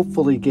that and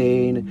hopefully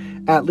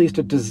gain at least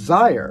a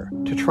desire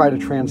to try to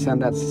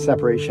transcend that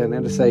separation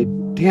and to say,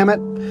 damn it,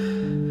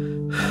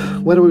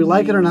 whether we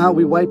like it or not,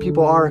 we white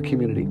people are a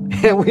community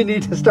and we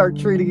need to start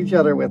treating each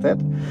other with it.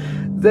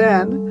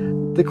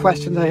 Then the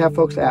questions I have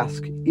folks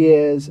ask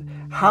is,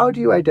 how do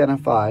you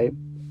identify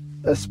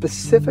a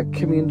specific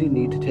community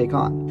need to take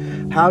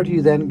on? How do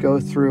you then go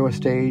through a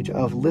stage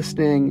of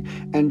listening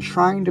and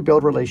trying to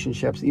build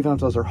relationships, even if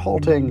those are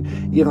halting,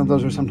 even if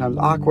those are sometimes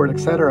awkward,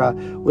 etc.,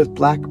 with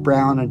Black,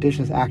 Brown, and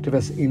Indigenous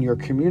activists in your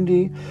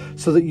community,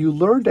 so that you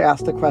learn to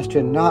ask the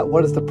question, not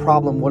what is the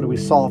problem, what do we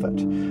solve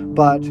it,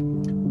 but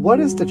what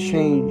is the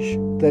change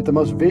that the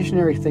most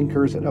visionary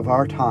thinkers of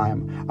our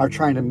time are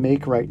trying to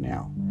make right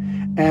now?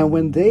 And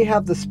when they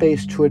have the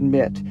space to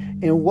admit,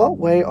 in what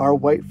way are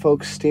white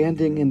folks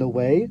standing in the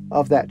way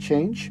of that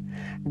change?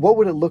 What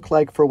would it look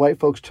like for white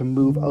folks to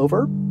move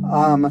over?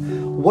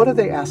 What are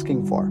they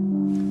asking for?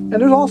 And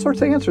there's all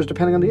sorts of answers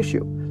depending on the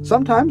issue.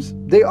 Sometimes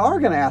they are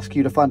going to ask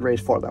you to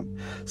fundraise for them.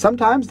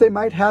 Sometimes they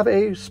might have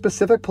a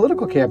specific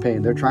political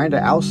campaign. They're trying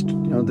to oust,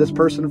 this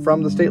person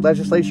from the state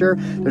legislature.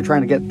 They're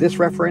trying to get this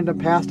referendum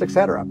passed,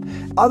 etc.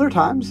 Other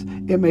times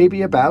it may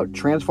be about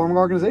transforming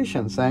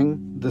organizations,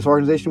 saying this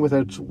organization with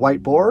its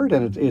white board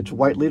and its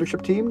white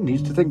leadership team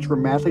needs to think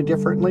dramatically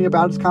differently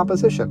about its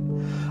composition.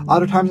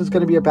 Other times it's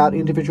going to be about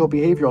individual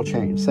behavioral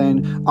change,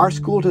 saying our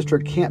school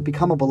district can't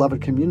become a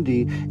beloved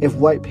community if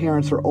white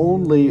parents are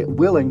only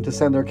willing to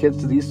send their kids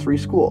to these 3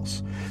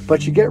 schools.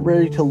 But you get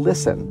ready to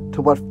listen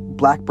to what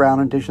Black,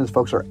 Brown, and Indigenous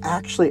folks are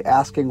actually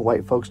asking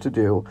white folks to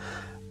do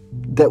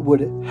that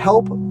would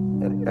help.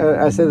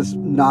 I say this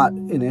not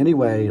in any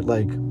way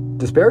like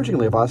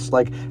disparagingly of us,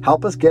 like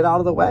help us get out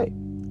of the way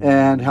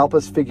and help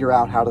us figure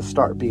out how to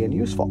start being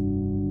useful.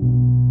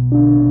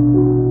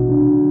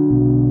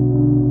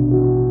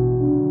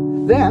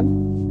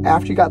 Then,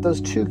 after you got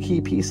those 2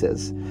 key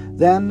pieces,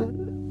 then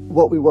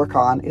what we work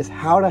on is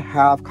how to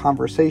have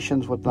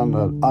conversations with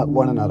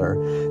one another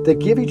that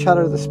give each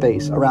other the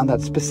space around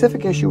that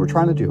specific issue we're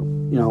trying to do,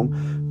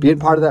 being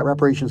part of that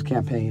reparations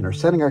campaign or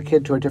sending our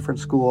kid to a different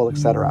school,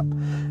 etc.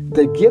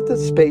 They give the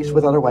space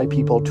with other white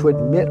people to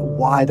admit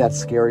why that's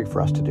scary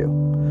for us to do.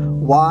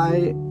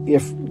 Why,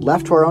 if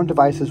left to our own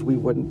devices, we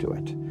wouldn't do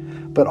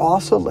it. But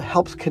also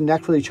helps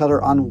connect with each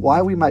other on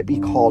why we might be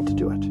called to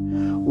do it.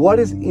 What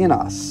is in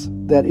us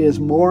that is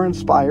more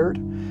inspired,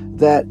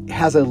 that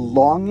has a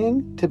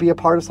longing to be a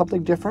part of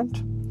something different?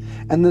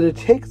 And then to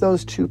take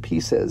those 2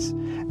 pieces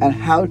and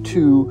how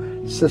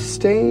to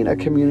sustain a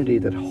community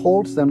that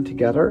holds them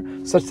together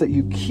such that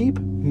you keep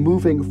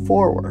moving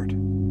forward.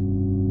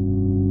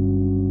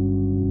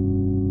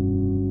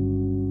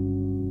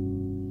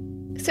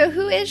 So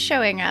who is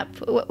showing up?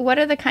 What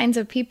are the kinds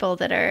of people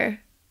that are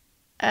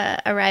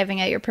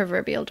arriving at your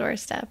proverbial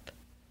doorstep?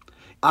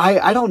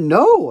 I don't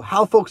know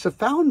how folks have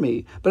found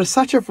me, but it's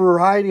such a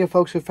variety of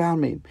folks who found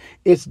me.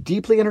 It's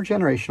deeply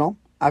intergenerational.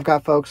 I've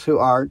got folks who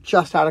are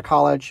just out of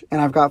college,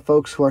 and I've got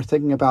folks who are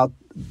thinking about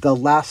the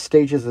last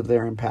stages of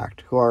their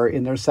impact, who are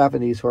in their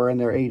 70s, who are in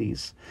their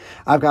 80s.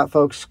 I've got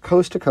folks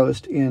coast to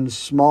coast in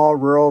small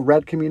rural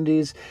red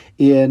communities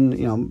in,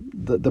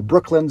 the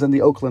Brooklyns and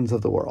the Oaklands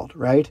of the world,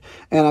 right?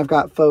 And I've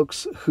got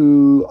folks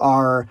who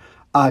are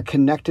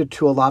connected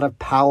to a lot of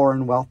power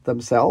and wealth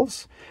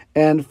themselves,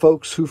 and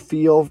folks who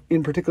feel,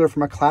 in particular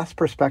from a class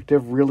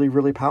perspective, really,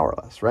 really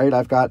powerless, right?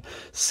 I've got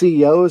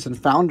CEOs and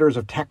founders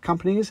of tech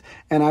companies,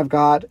 and I've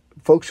got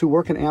folks who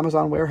work in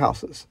Amazon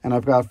warehouses, and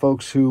I've got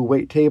folks who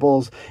wait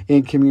tables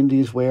in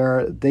communities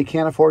where they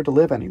can't afford to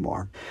live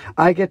anymore.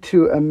 I get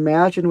to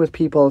imagine with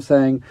people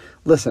saying,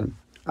 listen,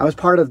 I was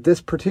part of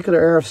this particular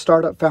era of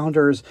startup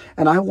founders,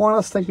 and I want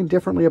us thinking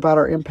differently about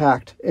our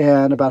impact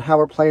and about how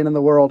we're playing in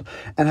the world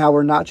and how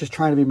we're not just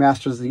trying to be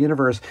masters of the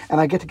universe. And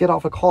I get to get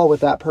off a call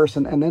with that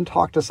person and then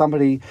talk to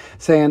somebody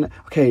saying,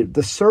 okay,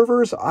 the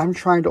servers I'm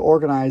trying to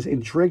organize in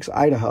Driggs,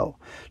 Idaho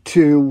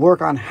to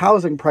work on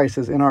housing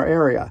prices in our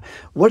area,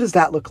 what does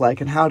that look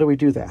like and how do we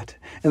do that?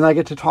 And I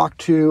get to talk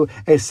to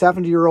a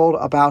 70-year-old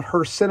about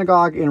her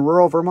synagogue in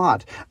rural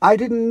Vermont. I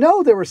didn't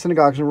know there were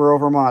synagogues in rural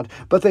Vermont,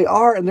 but they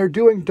are, and they're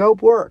doing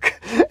dope work.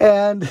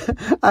 And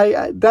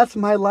I that's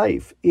my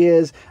life,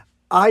 is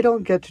I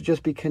don't get to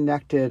just be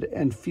connected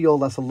and feel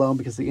less alone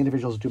because the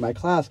individuals do my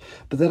class,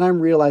 but then I'm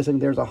realizing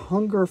there's a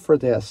hunger for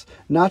this,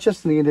 not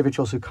just in the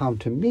individuals who come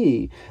to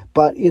me,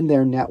 but in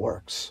their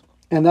networks.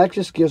 And that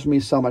just gives me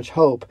so much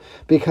hope,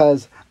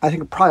 because I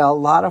think probably a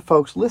lot of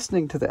folks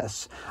listening to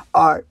this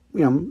are,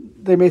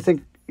 they may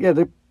think,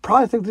 they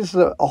probably think this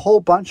is a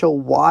whole bunch of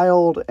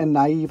wild and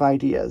naive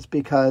ideas,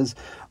 because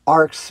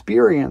our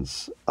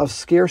experience of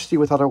scarcity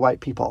with other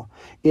white people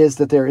is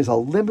that there is a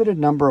limited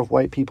number of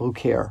white people who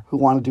care, who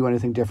want to do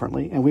anything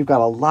differently. And we've got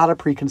a lot of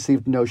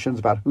preconceived notions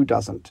about who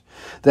doesn't.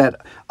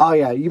 That, oh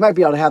yeah, you might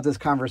be able to have this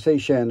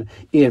conversation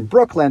in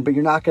Brooklyn, but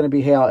you're not going to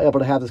be able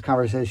to have this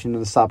conversation in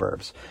the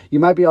suburbs. You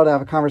might be able to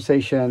have a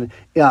conversation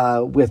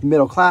with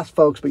middle-class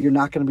folks, but you're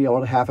not going to be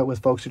able to have it with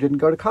folks who didn't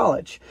go to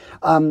college.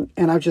 And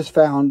I've just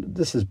found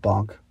this is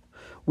bunk.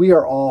 We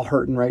are all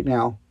hurting right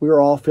now. We are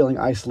all feeling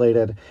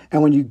isolated.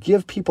 And when you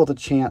give people the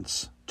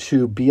chance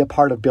to be a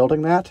part of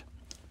building that,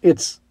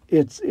 it's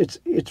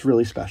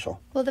really special.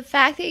 Well, the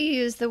fact that you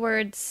use the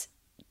words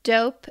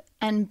dope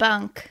and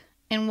bunk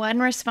in one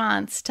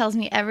response tells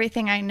me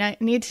everything I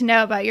need to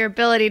know about your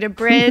ability to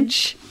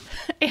bridge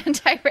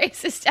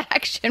anti-racist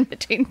action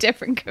between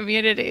different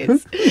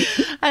communities.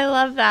 I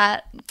love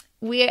that.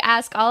 we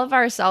ask all of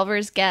our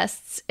Solvers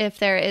guests if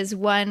there is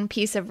one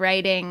piece of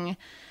writing,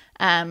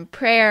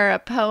 prayer, a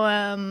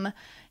poem,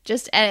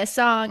 just a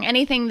song,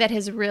 anything that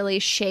has really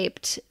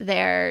shaped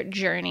their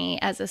journey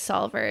as a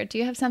solver. Do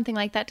you have something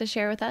like that to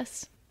share with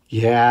us?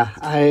 Yeah,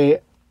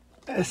 I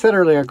said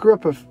earlier, I grew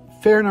up a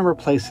fair number of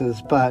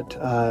places, but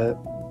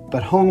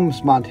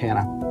home's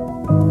Montana.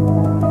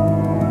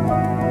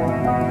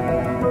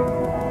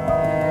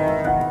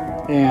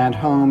 And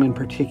home in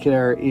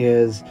particular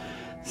is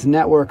this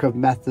network of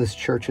Methodist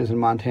churches in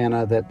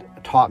Montana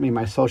that taught me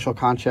my social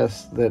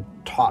conscience, that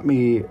taught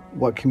me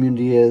what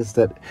community is,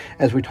 that,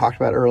 as we talked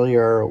about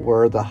earlier,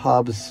 were the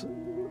hubs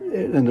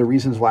and the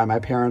reasons why my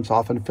parents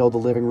often filled the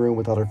living room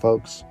with other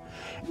folks.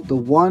 The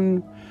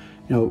one,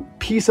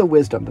 piece of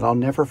wisdom that I'll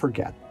never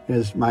forget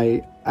is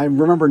I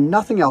remember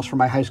nothing else from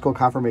my high school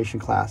confirmation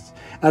class.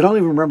 And I don't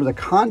even remember the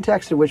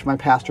context in which my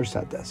pastor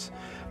said this.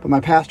 But my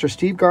pastor,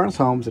 Steve Garnes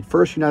Holmes at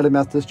First United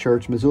Methodist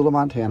Church, Missoula,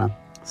 Montana,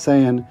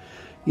 saying,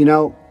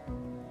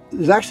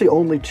 there's actually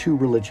only two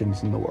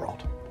religions in the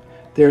world.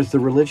 There's the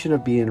religion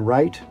of being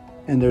right,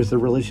 and there's the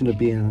religion of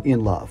being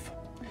in love.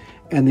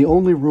 And the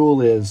only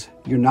rule is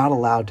you're not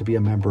allowed to be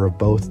a member of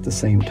both at the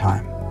same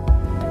time.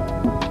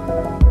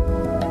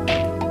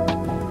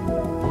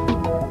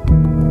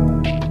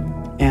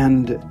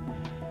 And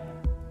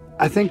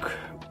I think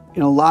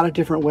in a lot of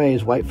different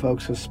ways, white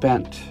folks have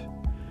spent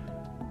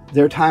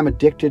their time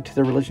addicted to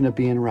the religion of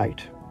being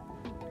right,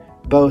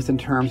 both in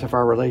terms of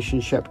our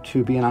relationship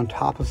to being on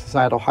top of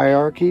societal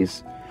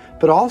hierarchies,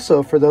 but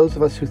also for those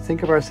of us who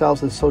think of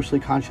ourselves as socially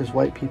conscious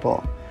white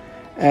people,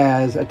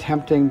 as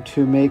attempting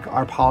to make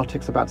our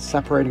politics about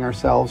separating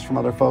ourselves from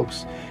other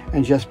folks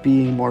and just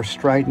being more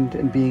strident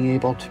and being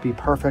able to be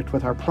perfect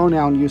with our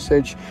pronoun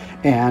usage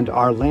and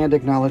our land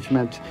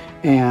acknowledgement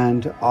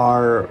and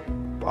our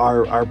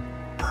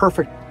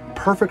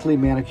perfectly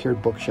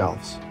manicured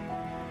bookshelves.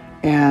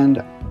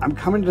 And I'm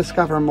coming to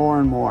discover more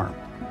and more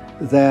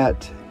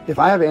that if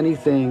I have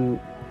anything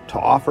to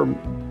offer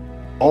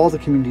all the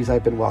communities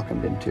I've been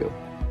welcomed into,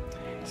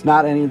 it's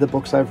not any of the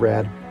books I've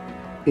read.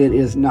 It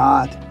is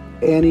not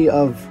any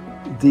of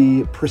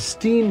the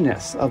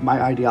pristineness of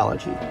my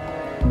ideology.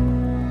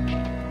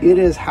 It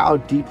is how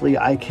deeply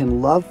I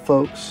can love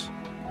folks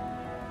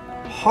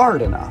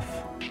hard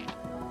enough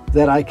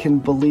that I can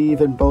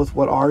believe in both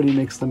what already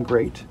makes them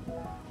great,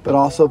 but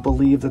also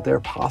believe that they're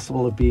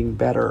possible of being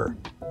better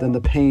than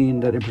the pain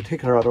that in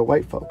particular other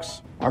white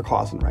folks are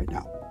causing right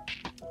now.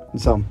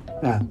 And so,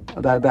 yeah,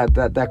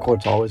 that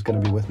quote's always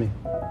going to be with me.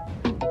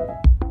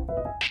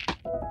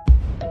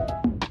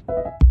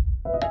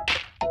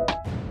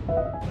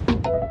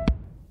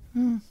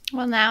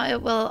 Well, now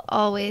it will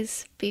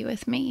always be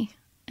with me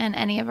and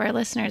any of our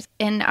listeners.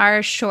 In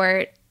our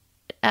short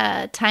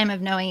time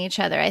of knowing each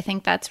other, I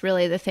think that's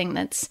really the thing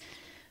that's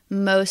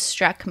most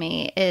struck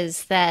me,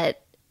 is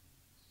that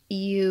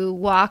you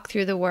walk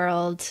through the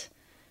world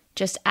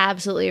just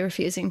absolutely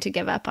refusing to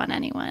give up on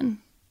anyone.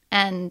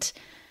 And,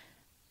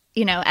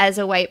 as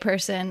a white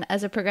person,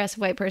 as a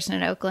progressive white person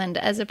in Oakland,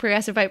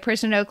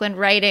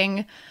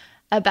 writing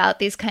about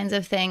these kinds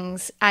of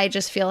things, I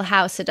just feel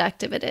how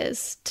seductive it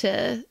is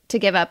to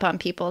give up on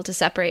people, to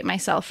separate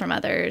myself from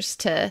others,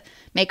 to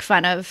make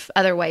fun of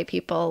other white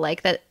people.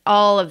 Like that,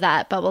 all of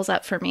that bubbles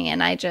up for me.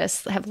 And I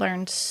just have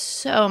learned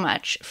so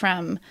much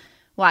from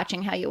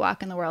watching how you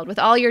walk in the world with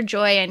all your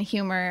joy and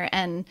humor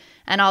and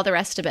all the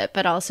rest of it,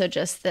 but also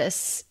just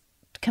this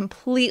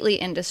completely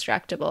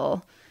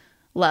indestructible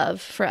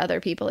love for other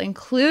people,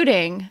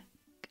 including,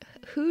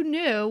 who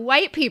knew,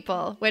 white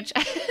people, which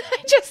I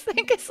just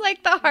think is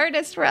like the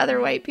hardest for other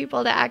white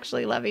people to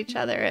actually love each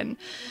other and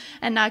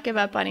not give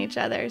up on each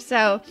other.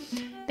 So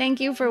thank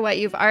you for what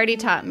you've already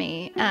taught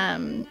me.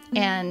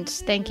 And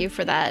thank you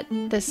for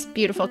this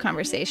beautiful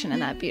conversation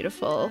and that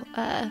beautiful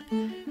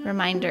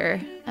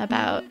reminder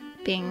about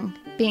being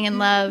in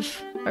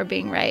love or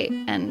being right.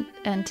 And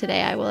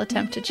today I will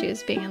attempt to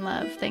choose being in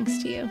love.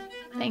 Thanks to you.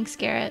 Thanks,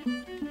 Garrett.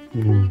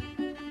 Mm-hmm.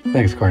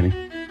 Thanks, Courtney.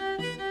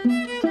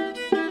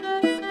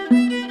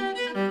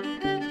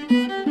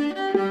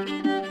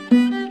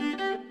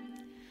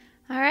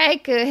 All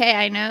right,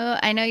 Guhei,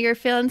 I know you're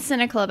feeling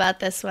cynical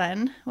about this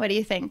one. What do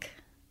you think?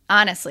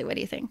 Honestly, what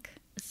do you think?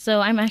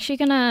 So I'm actually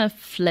going to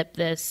flip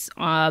this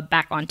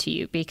back onto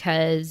you,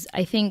 because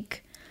I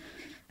think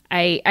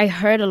I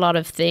heard a lot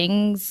of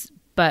things,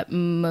 but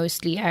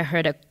mostly I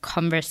heard a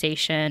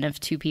conversation of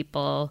two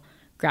people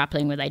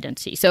grappling with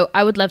identity. So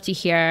I would love to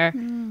hear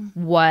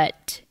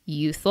what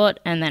you thought,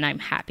 and then I'm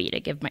happy to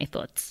give my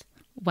thoughts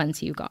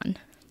once you've gone.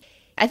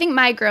 I think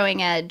my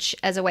growing edge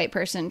as a white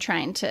person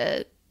trying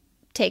to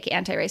take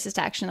anti-racist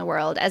action in the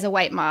world, as a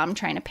white mom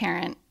trying to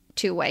parent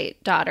two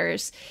white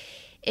daughters,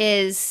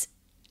 is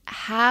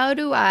how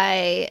do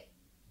I,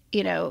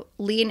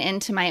 lean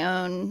into my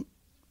own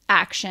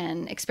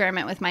action,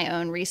 experiment with my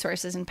own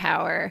resources and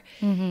power,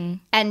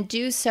 and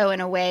do so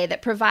in a way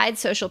that provides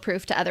social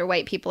proof to other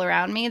white people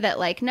around me that,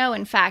 like, no,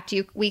 in fact,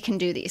 we can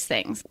do these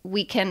things.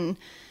 We can,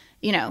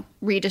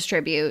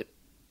 redistribute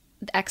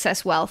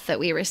excess wealth that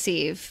we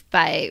receive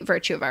by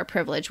virtue of our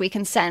privilege. We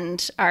can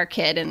send our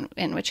kid,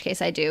 in which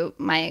case I do,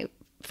 my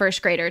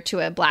first grader, to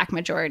a Black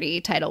majority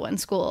Title I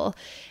school,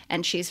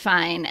 and she's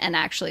fine. And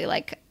actually,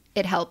 like,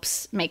 it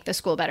helps make the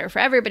school better for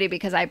everybody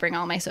because I bring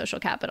all my social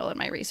capital and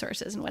my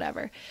resources and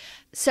whatever.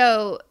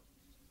 So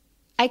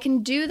I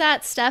can do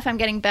that stuff. I'm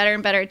getting better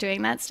and better at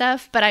doing that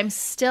stuff, but I'm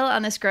still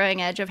on this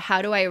growing edge of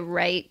how do I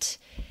write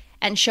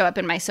and show up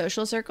in my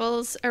social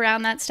circles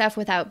around that stuff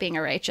without being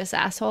a righteous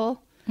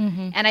asshole.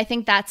 And I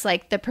think that's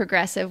like the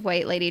progressive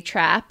white lady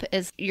trap,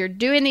 is you're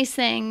doing these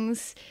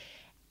things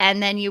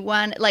and then you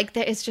want, like,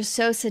 it's just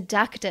so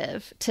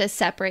seductive to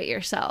separate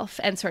yourself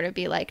and sort of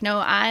be like, no,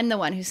 I'm the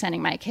one who's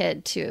sending my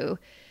kid to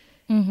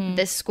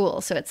this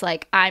school. So it's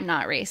like, I'm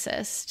not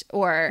racist,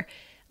 or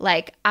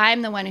like,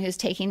 I'm the one who's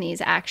taking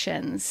these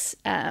actions.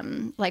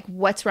 Like,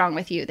 what's wrong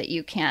with you that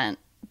you can't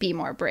be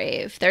more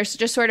brave? There's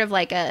just sort of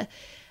like a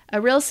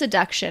real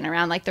seduction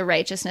around like the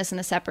righteousness and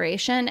the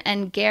separation.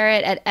 And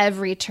Garrett at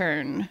every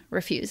turn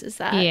refuses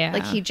that. Yeah.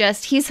 Like,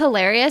 he's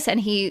hilarious, and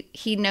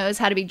he knows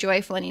how to be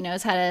joyful, and he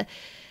knows how to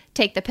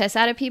take the piss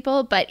out of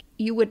people, but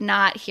you would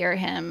not hear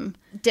him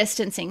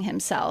distancing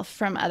himself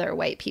from other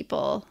white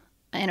people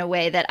in a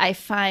way that I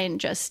find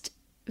just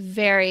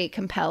very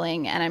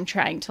compelling, and I'm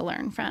trying to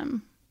learn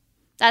from.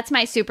 That's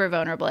my super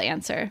vulnerable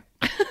answer.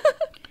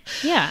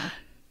 Yeah.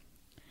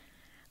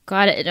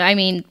 Got it. I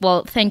mean,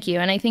 well, thank you.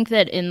 And I think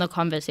that in the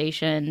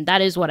conversation,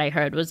 that is what I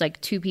heard, was like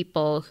two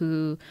people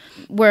who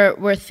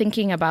were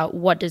thinking about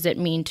what does it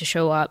mean to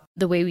show up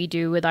the way we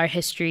do with our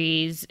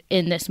histories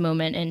in this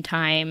moment in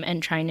time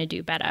and trying to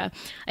do better.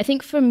 I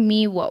think for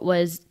me, what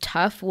was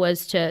tough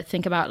was to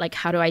think about, like,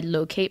 how do I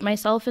locate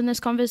myself in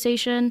this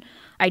conversation?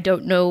 I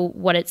don't know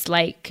what it's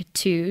like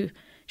to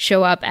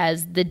show up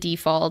as the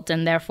default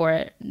and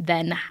therefore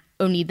then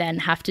only then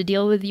have to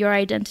deal with your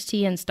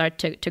identity and start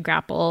to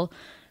grapple,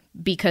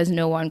 because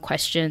no one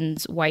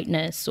questions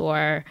whiteness,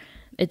 or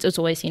it's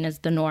always seen as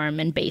the norm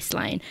and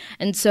baseline.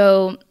 And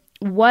so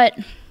what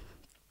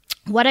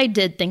I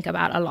did think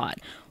about a lot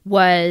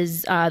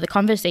was the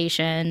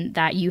conversation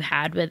that you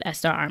had with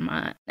Esther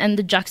Arma and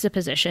the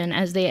juxtaposition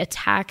as they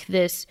attack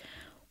this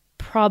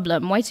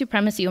problem. White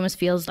supremacy almost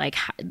feels like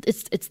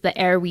it's the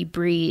air we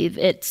breathe.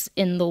 It's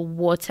in the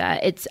water.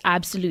 It's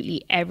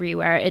absolutely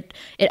everywhere. It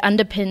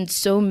underpins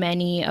so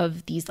many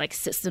of these like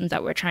systems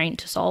that we're trying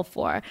to solve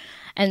for.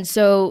 And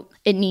so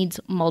it needs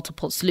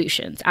multiple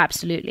solutions,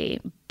 absolutely.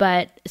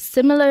 But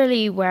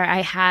similarly, where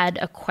I had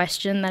a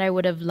question that I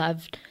would have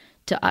loved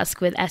to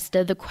ask with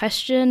Esther, the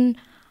question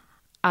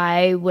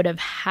I would have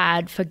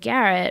had for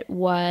Garrett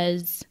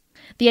was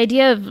the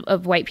idea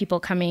of white people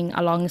coming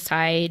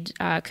alongside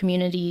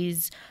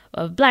communities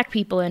of Black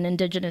people and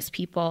Indigenous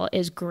people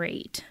is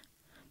great.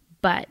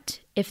 But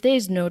if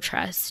there's no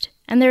trust,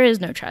 and there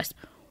is no trust,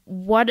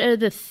 what are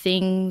the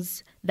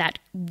things that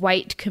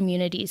white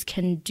communities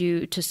can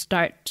do to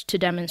start to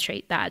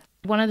demonstrate that?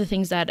 One of the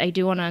things that I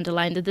do want to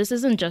underline, that this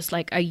isn't just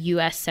like a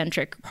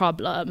US-centric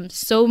problem.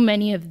 So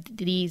many of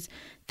these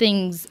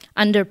things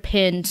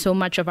underpin so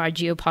much of our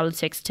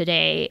geopolitics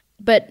today.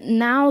 But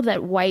now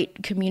that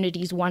white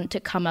communities want to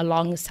come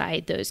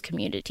alongside those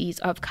communities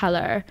of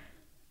color,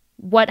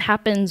 what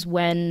happens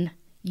when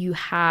you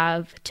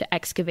have to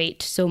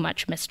excavate so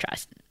much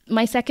mistrust?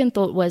 My second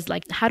thought was,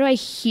 like, how do I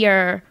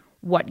hear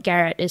what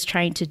Garrett is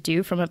trying to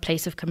do from a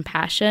place of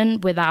compassion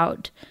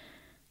without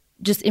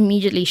just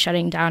immediately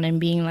shutting down and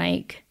being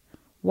like,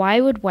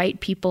 why would white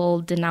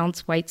people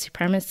denounce white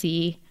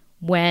supremacy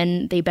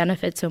when they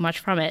benefit so much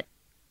from it?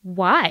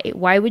 Why?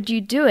 Why would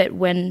you do it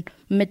when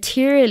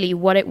materially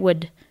what it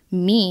would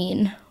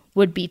mean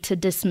would be to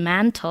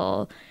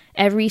dismantle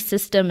every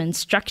system and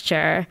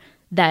structure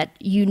that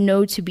you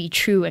know to be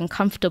true and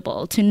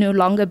comfortable, to no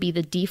longer be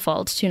the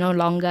default, to no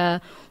longer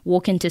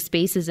walk into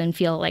spaces and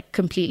feel like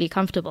completely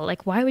comfortable?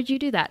 Like, why would you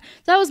do that?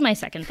 So that was my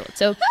second thought.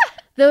 So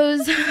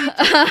those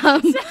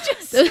Such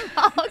a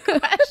small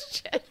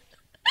question.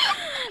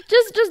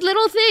 just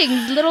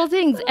little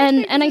things.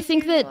 And I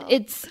think that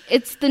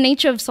it's the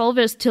nature of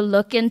solvers to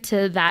look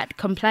into that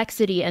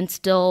complexity and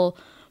still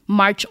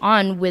march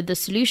on with the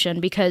solution,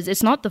 because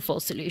it's not the full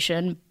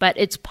solution, but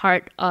it's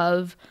part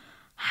of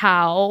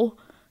how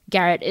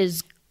Garrett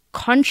is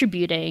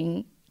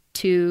contributing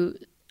to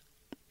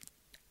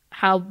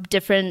how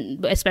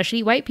different,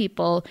 especially white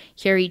people,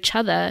 hear each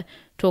other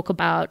talk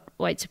about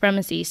white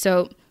supremacy.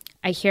 So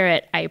I hear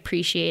it. I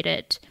appreciate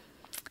it.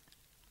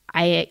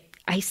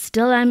 I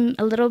still am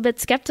a little bit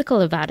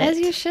skeptical about it. As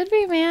you should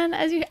be, man.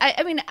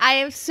 I mean, I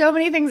have so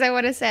many things I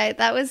want to say.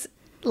 That was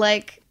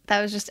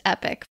just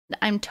epic.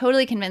 I'm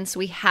totally convinced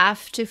we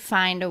have to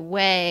find a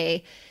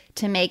way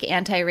to make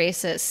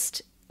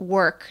anti-racist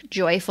work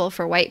joyful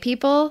for white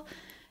people,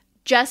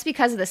 just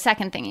because of the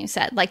second thing you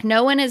said. Like,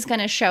 no one is going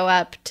to show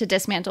up to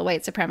dismantle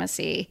white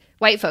supremacy.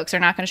 White folks are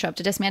not going to show up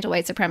to dismantle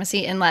white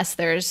supremacy unless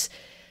there's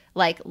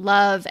like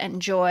love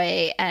and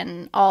joy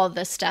and all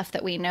the stuff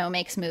that we know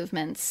makes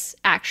movements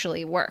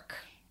actually work.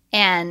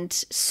 And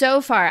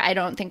so far, I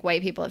don't think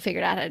white people have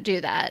figured out how to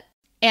do that.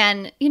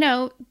 And, you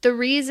know, the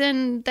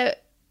reason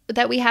that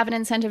that we have an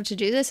incentive to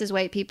do this as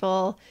white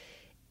people.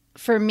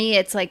 For me,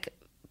 it's like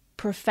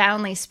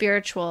profoundly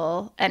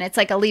spiritual, and it's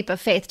like a leap of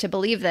faith to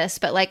believe this.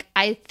 But like,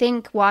 I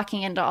think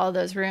walking into all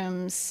those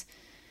rooms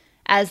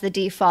as the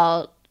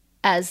default,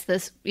 as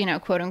this, you know,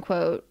 quote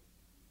unquote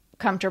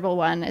comfortable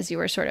one, as you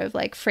were sort of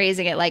like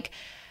phrasing it, like,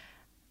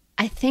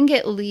 I think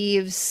it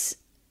leaves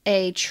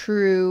a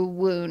true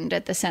wound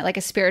at the center, like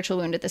a spiritual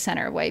wound at the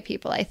center of white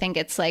people. I think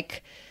it's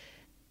like,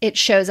 it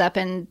shows up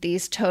in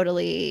these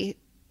totally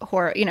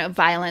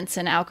violence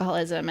and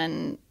alcoholism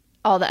and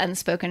all the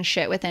unspoken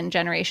shit within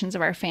generations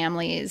of our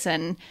families.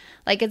 And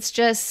like, it's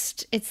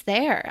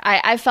there.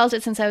 I felt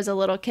it since I was a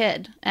little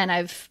kid, and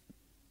I've,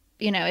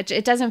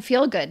 it doesn't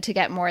feel good to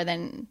get more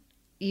than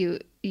you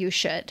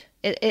should.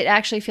 It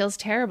actually feels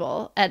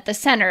terrible at the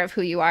center of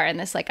who you are in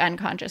this like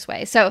unconscious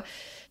way. So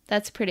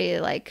that's pretty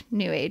like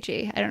new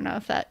agey. I don't know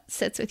if that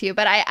sits with you,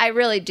 but I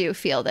really do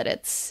feel that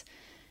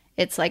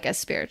it's like a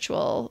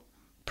spiritual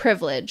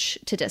privilege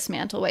to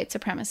dismantle white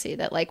supremacy,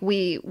 that like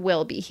we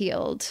will be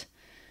healed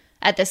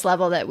at this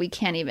level that we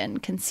can't even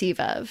conceive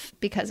of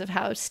because of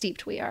how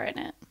steeped we are in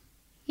it.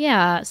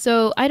 Yeah,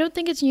 so I don't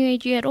think it's new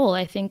agey at all.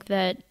 I think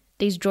that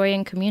there's joy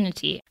in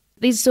community.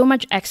 There's so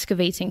much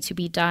excavating to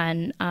be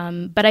done,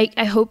 but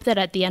I hope that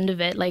at the end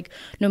of it, like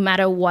no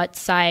matter what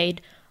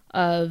side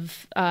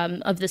of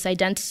this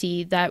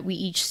identity that we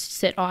each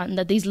sit on,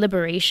 that there's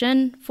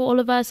liberation for all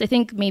of us. I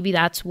think maybe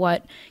that's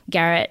what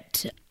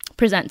Garrett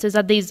presents, is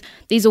that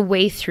there's a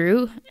way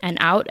through and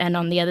out, and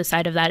on the other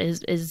side of that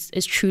is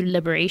true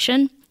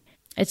liberation.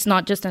 It's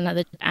not just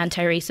another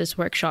anti-racist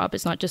workshop.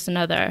 It's not just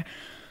another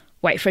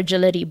white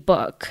fragility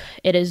book.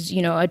 It is,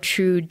 a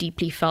true,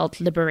 deeply felt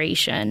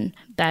liberation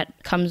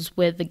that comes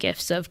with the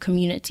gifts of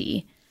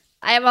community.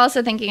 I am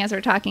also thinking, as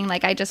we're talking,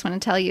 like, I just want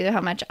to tell you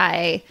how much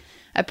I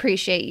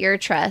appreciate your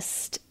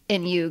trust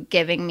in you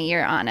giving me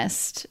your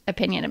honest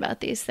opinion about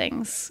these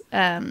things.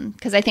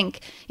 Because I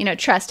think,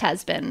 trust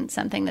has been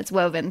something that's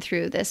woven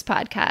through this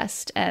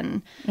podcast.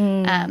 And,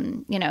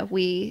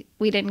 we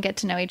didn't get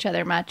to know each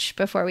other much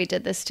before we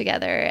did this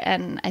together.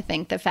 And I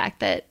think the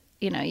fact that,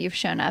 you've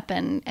shown up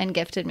and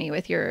gifted me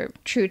with your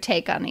true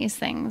take on these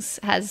things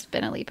has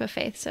been a leap of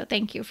faith. So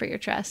thank you for your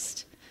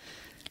trust.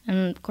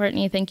 And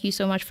Courtney, thank you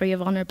so much for your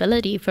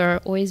vulnerability,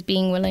 for always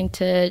being willing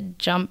to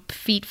jump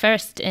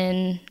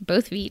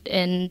both feet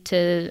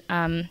into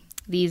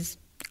these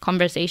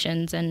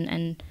conversations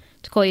and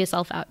to call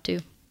yourself out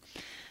too.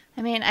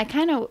 I mean, I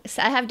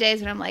have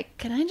days when I'm like,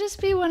 can I just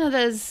be one of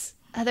those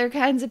other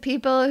kinds of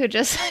people who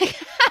just like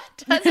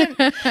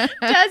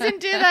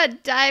doesn't do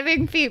that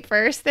diving feet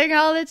first thing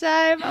all the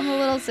time? I'm a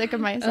little sick of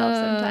myself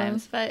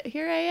sometimes, but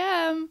here I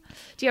am.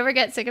 Do you ever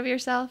get sick of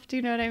yourself? Do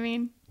you know what I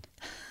mean?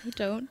 I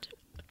don't.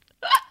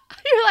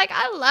 You're like,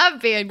 I love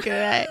being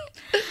good.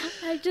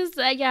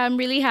 I'm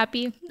really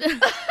happy.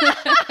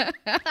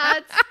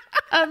 That's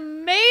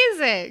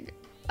amazing.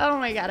 Oh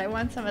my God, I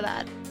want some of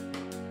that.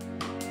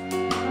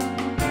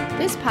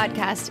 This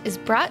podcast is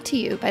brought to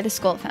you by the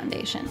Skoll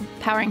Foundation,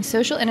 powering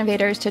social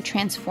innovators to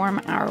transform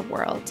our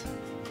world.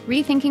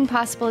 Rethinking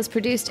Possible is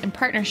produced in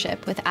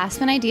partnership with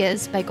Aspen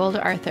Ideas by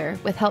Golda Arthur,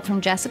 with help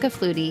from Jessica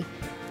Flutie,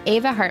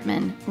 Ava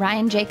Hartman,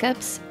 Ryan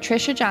Jacobs,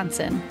 Trisha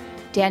Johnson,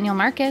 Daniel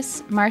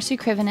Marcus, Marcy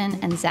Krivonen,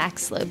 and Zach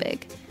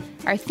Slobig.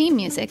 Our theme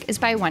music is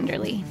by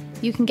Wonderly.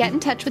 You can get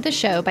in touch with the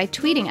show by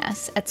tweeting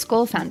us at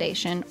Skoll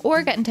Foundation,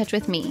 or get in touch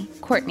with me,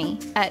 Courtney,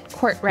 at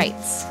Court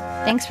Writes.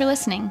 Thanks for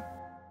listening.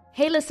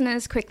 Hey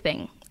listeners, quick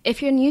thing.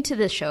 If you're new to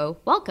this show,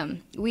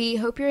 welcome. We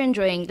hope you're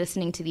enjoying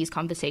listening to these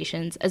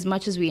conversations as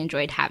much as we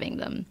enjoyed having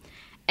them.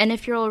 And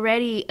if you're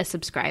already a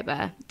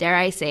subscriber, dare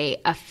I say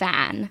a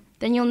fan,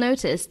 then you'll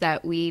notice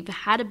that we've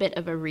had a bit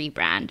of a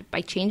rebrand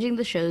by changing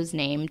the show's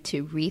name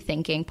to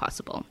Rethinking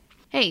Possible.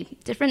 Hey,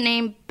 different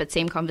name, but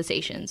same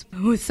conversations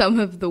with some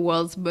of the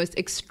world's most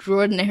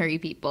extraordinary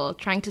people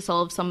trying to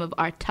solve some of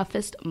our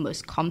toughest,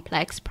 most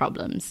complex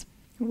problems.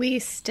 We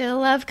still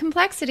love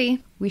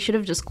complexity. We should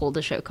have just called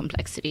the show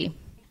Complexity.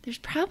 There's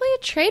probably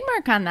a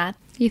trademark on that.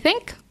 You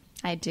think?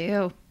 I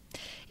do.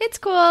 It's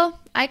cool.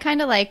 I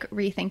kind of like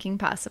Rethinking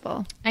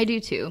Possible. I do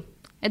too.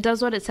 It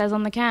does what it says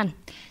on the can.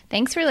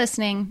 Thanks for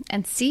listening,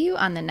 and see you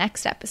on the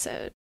next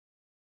episode.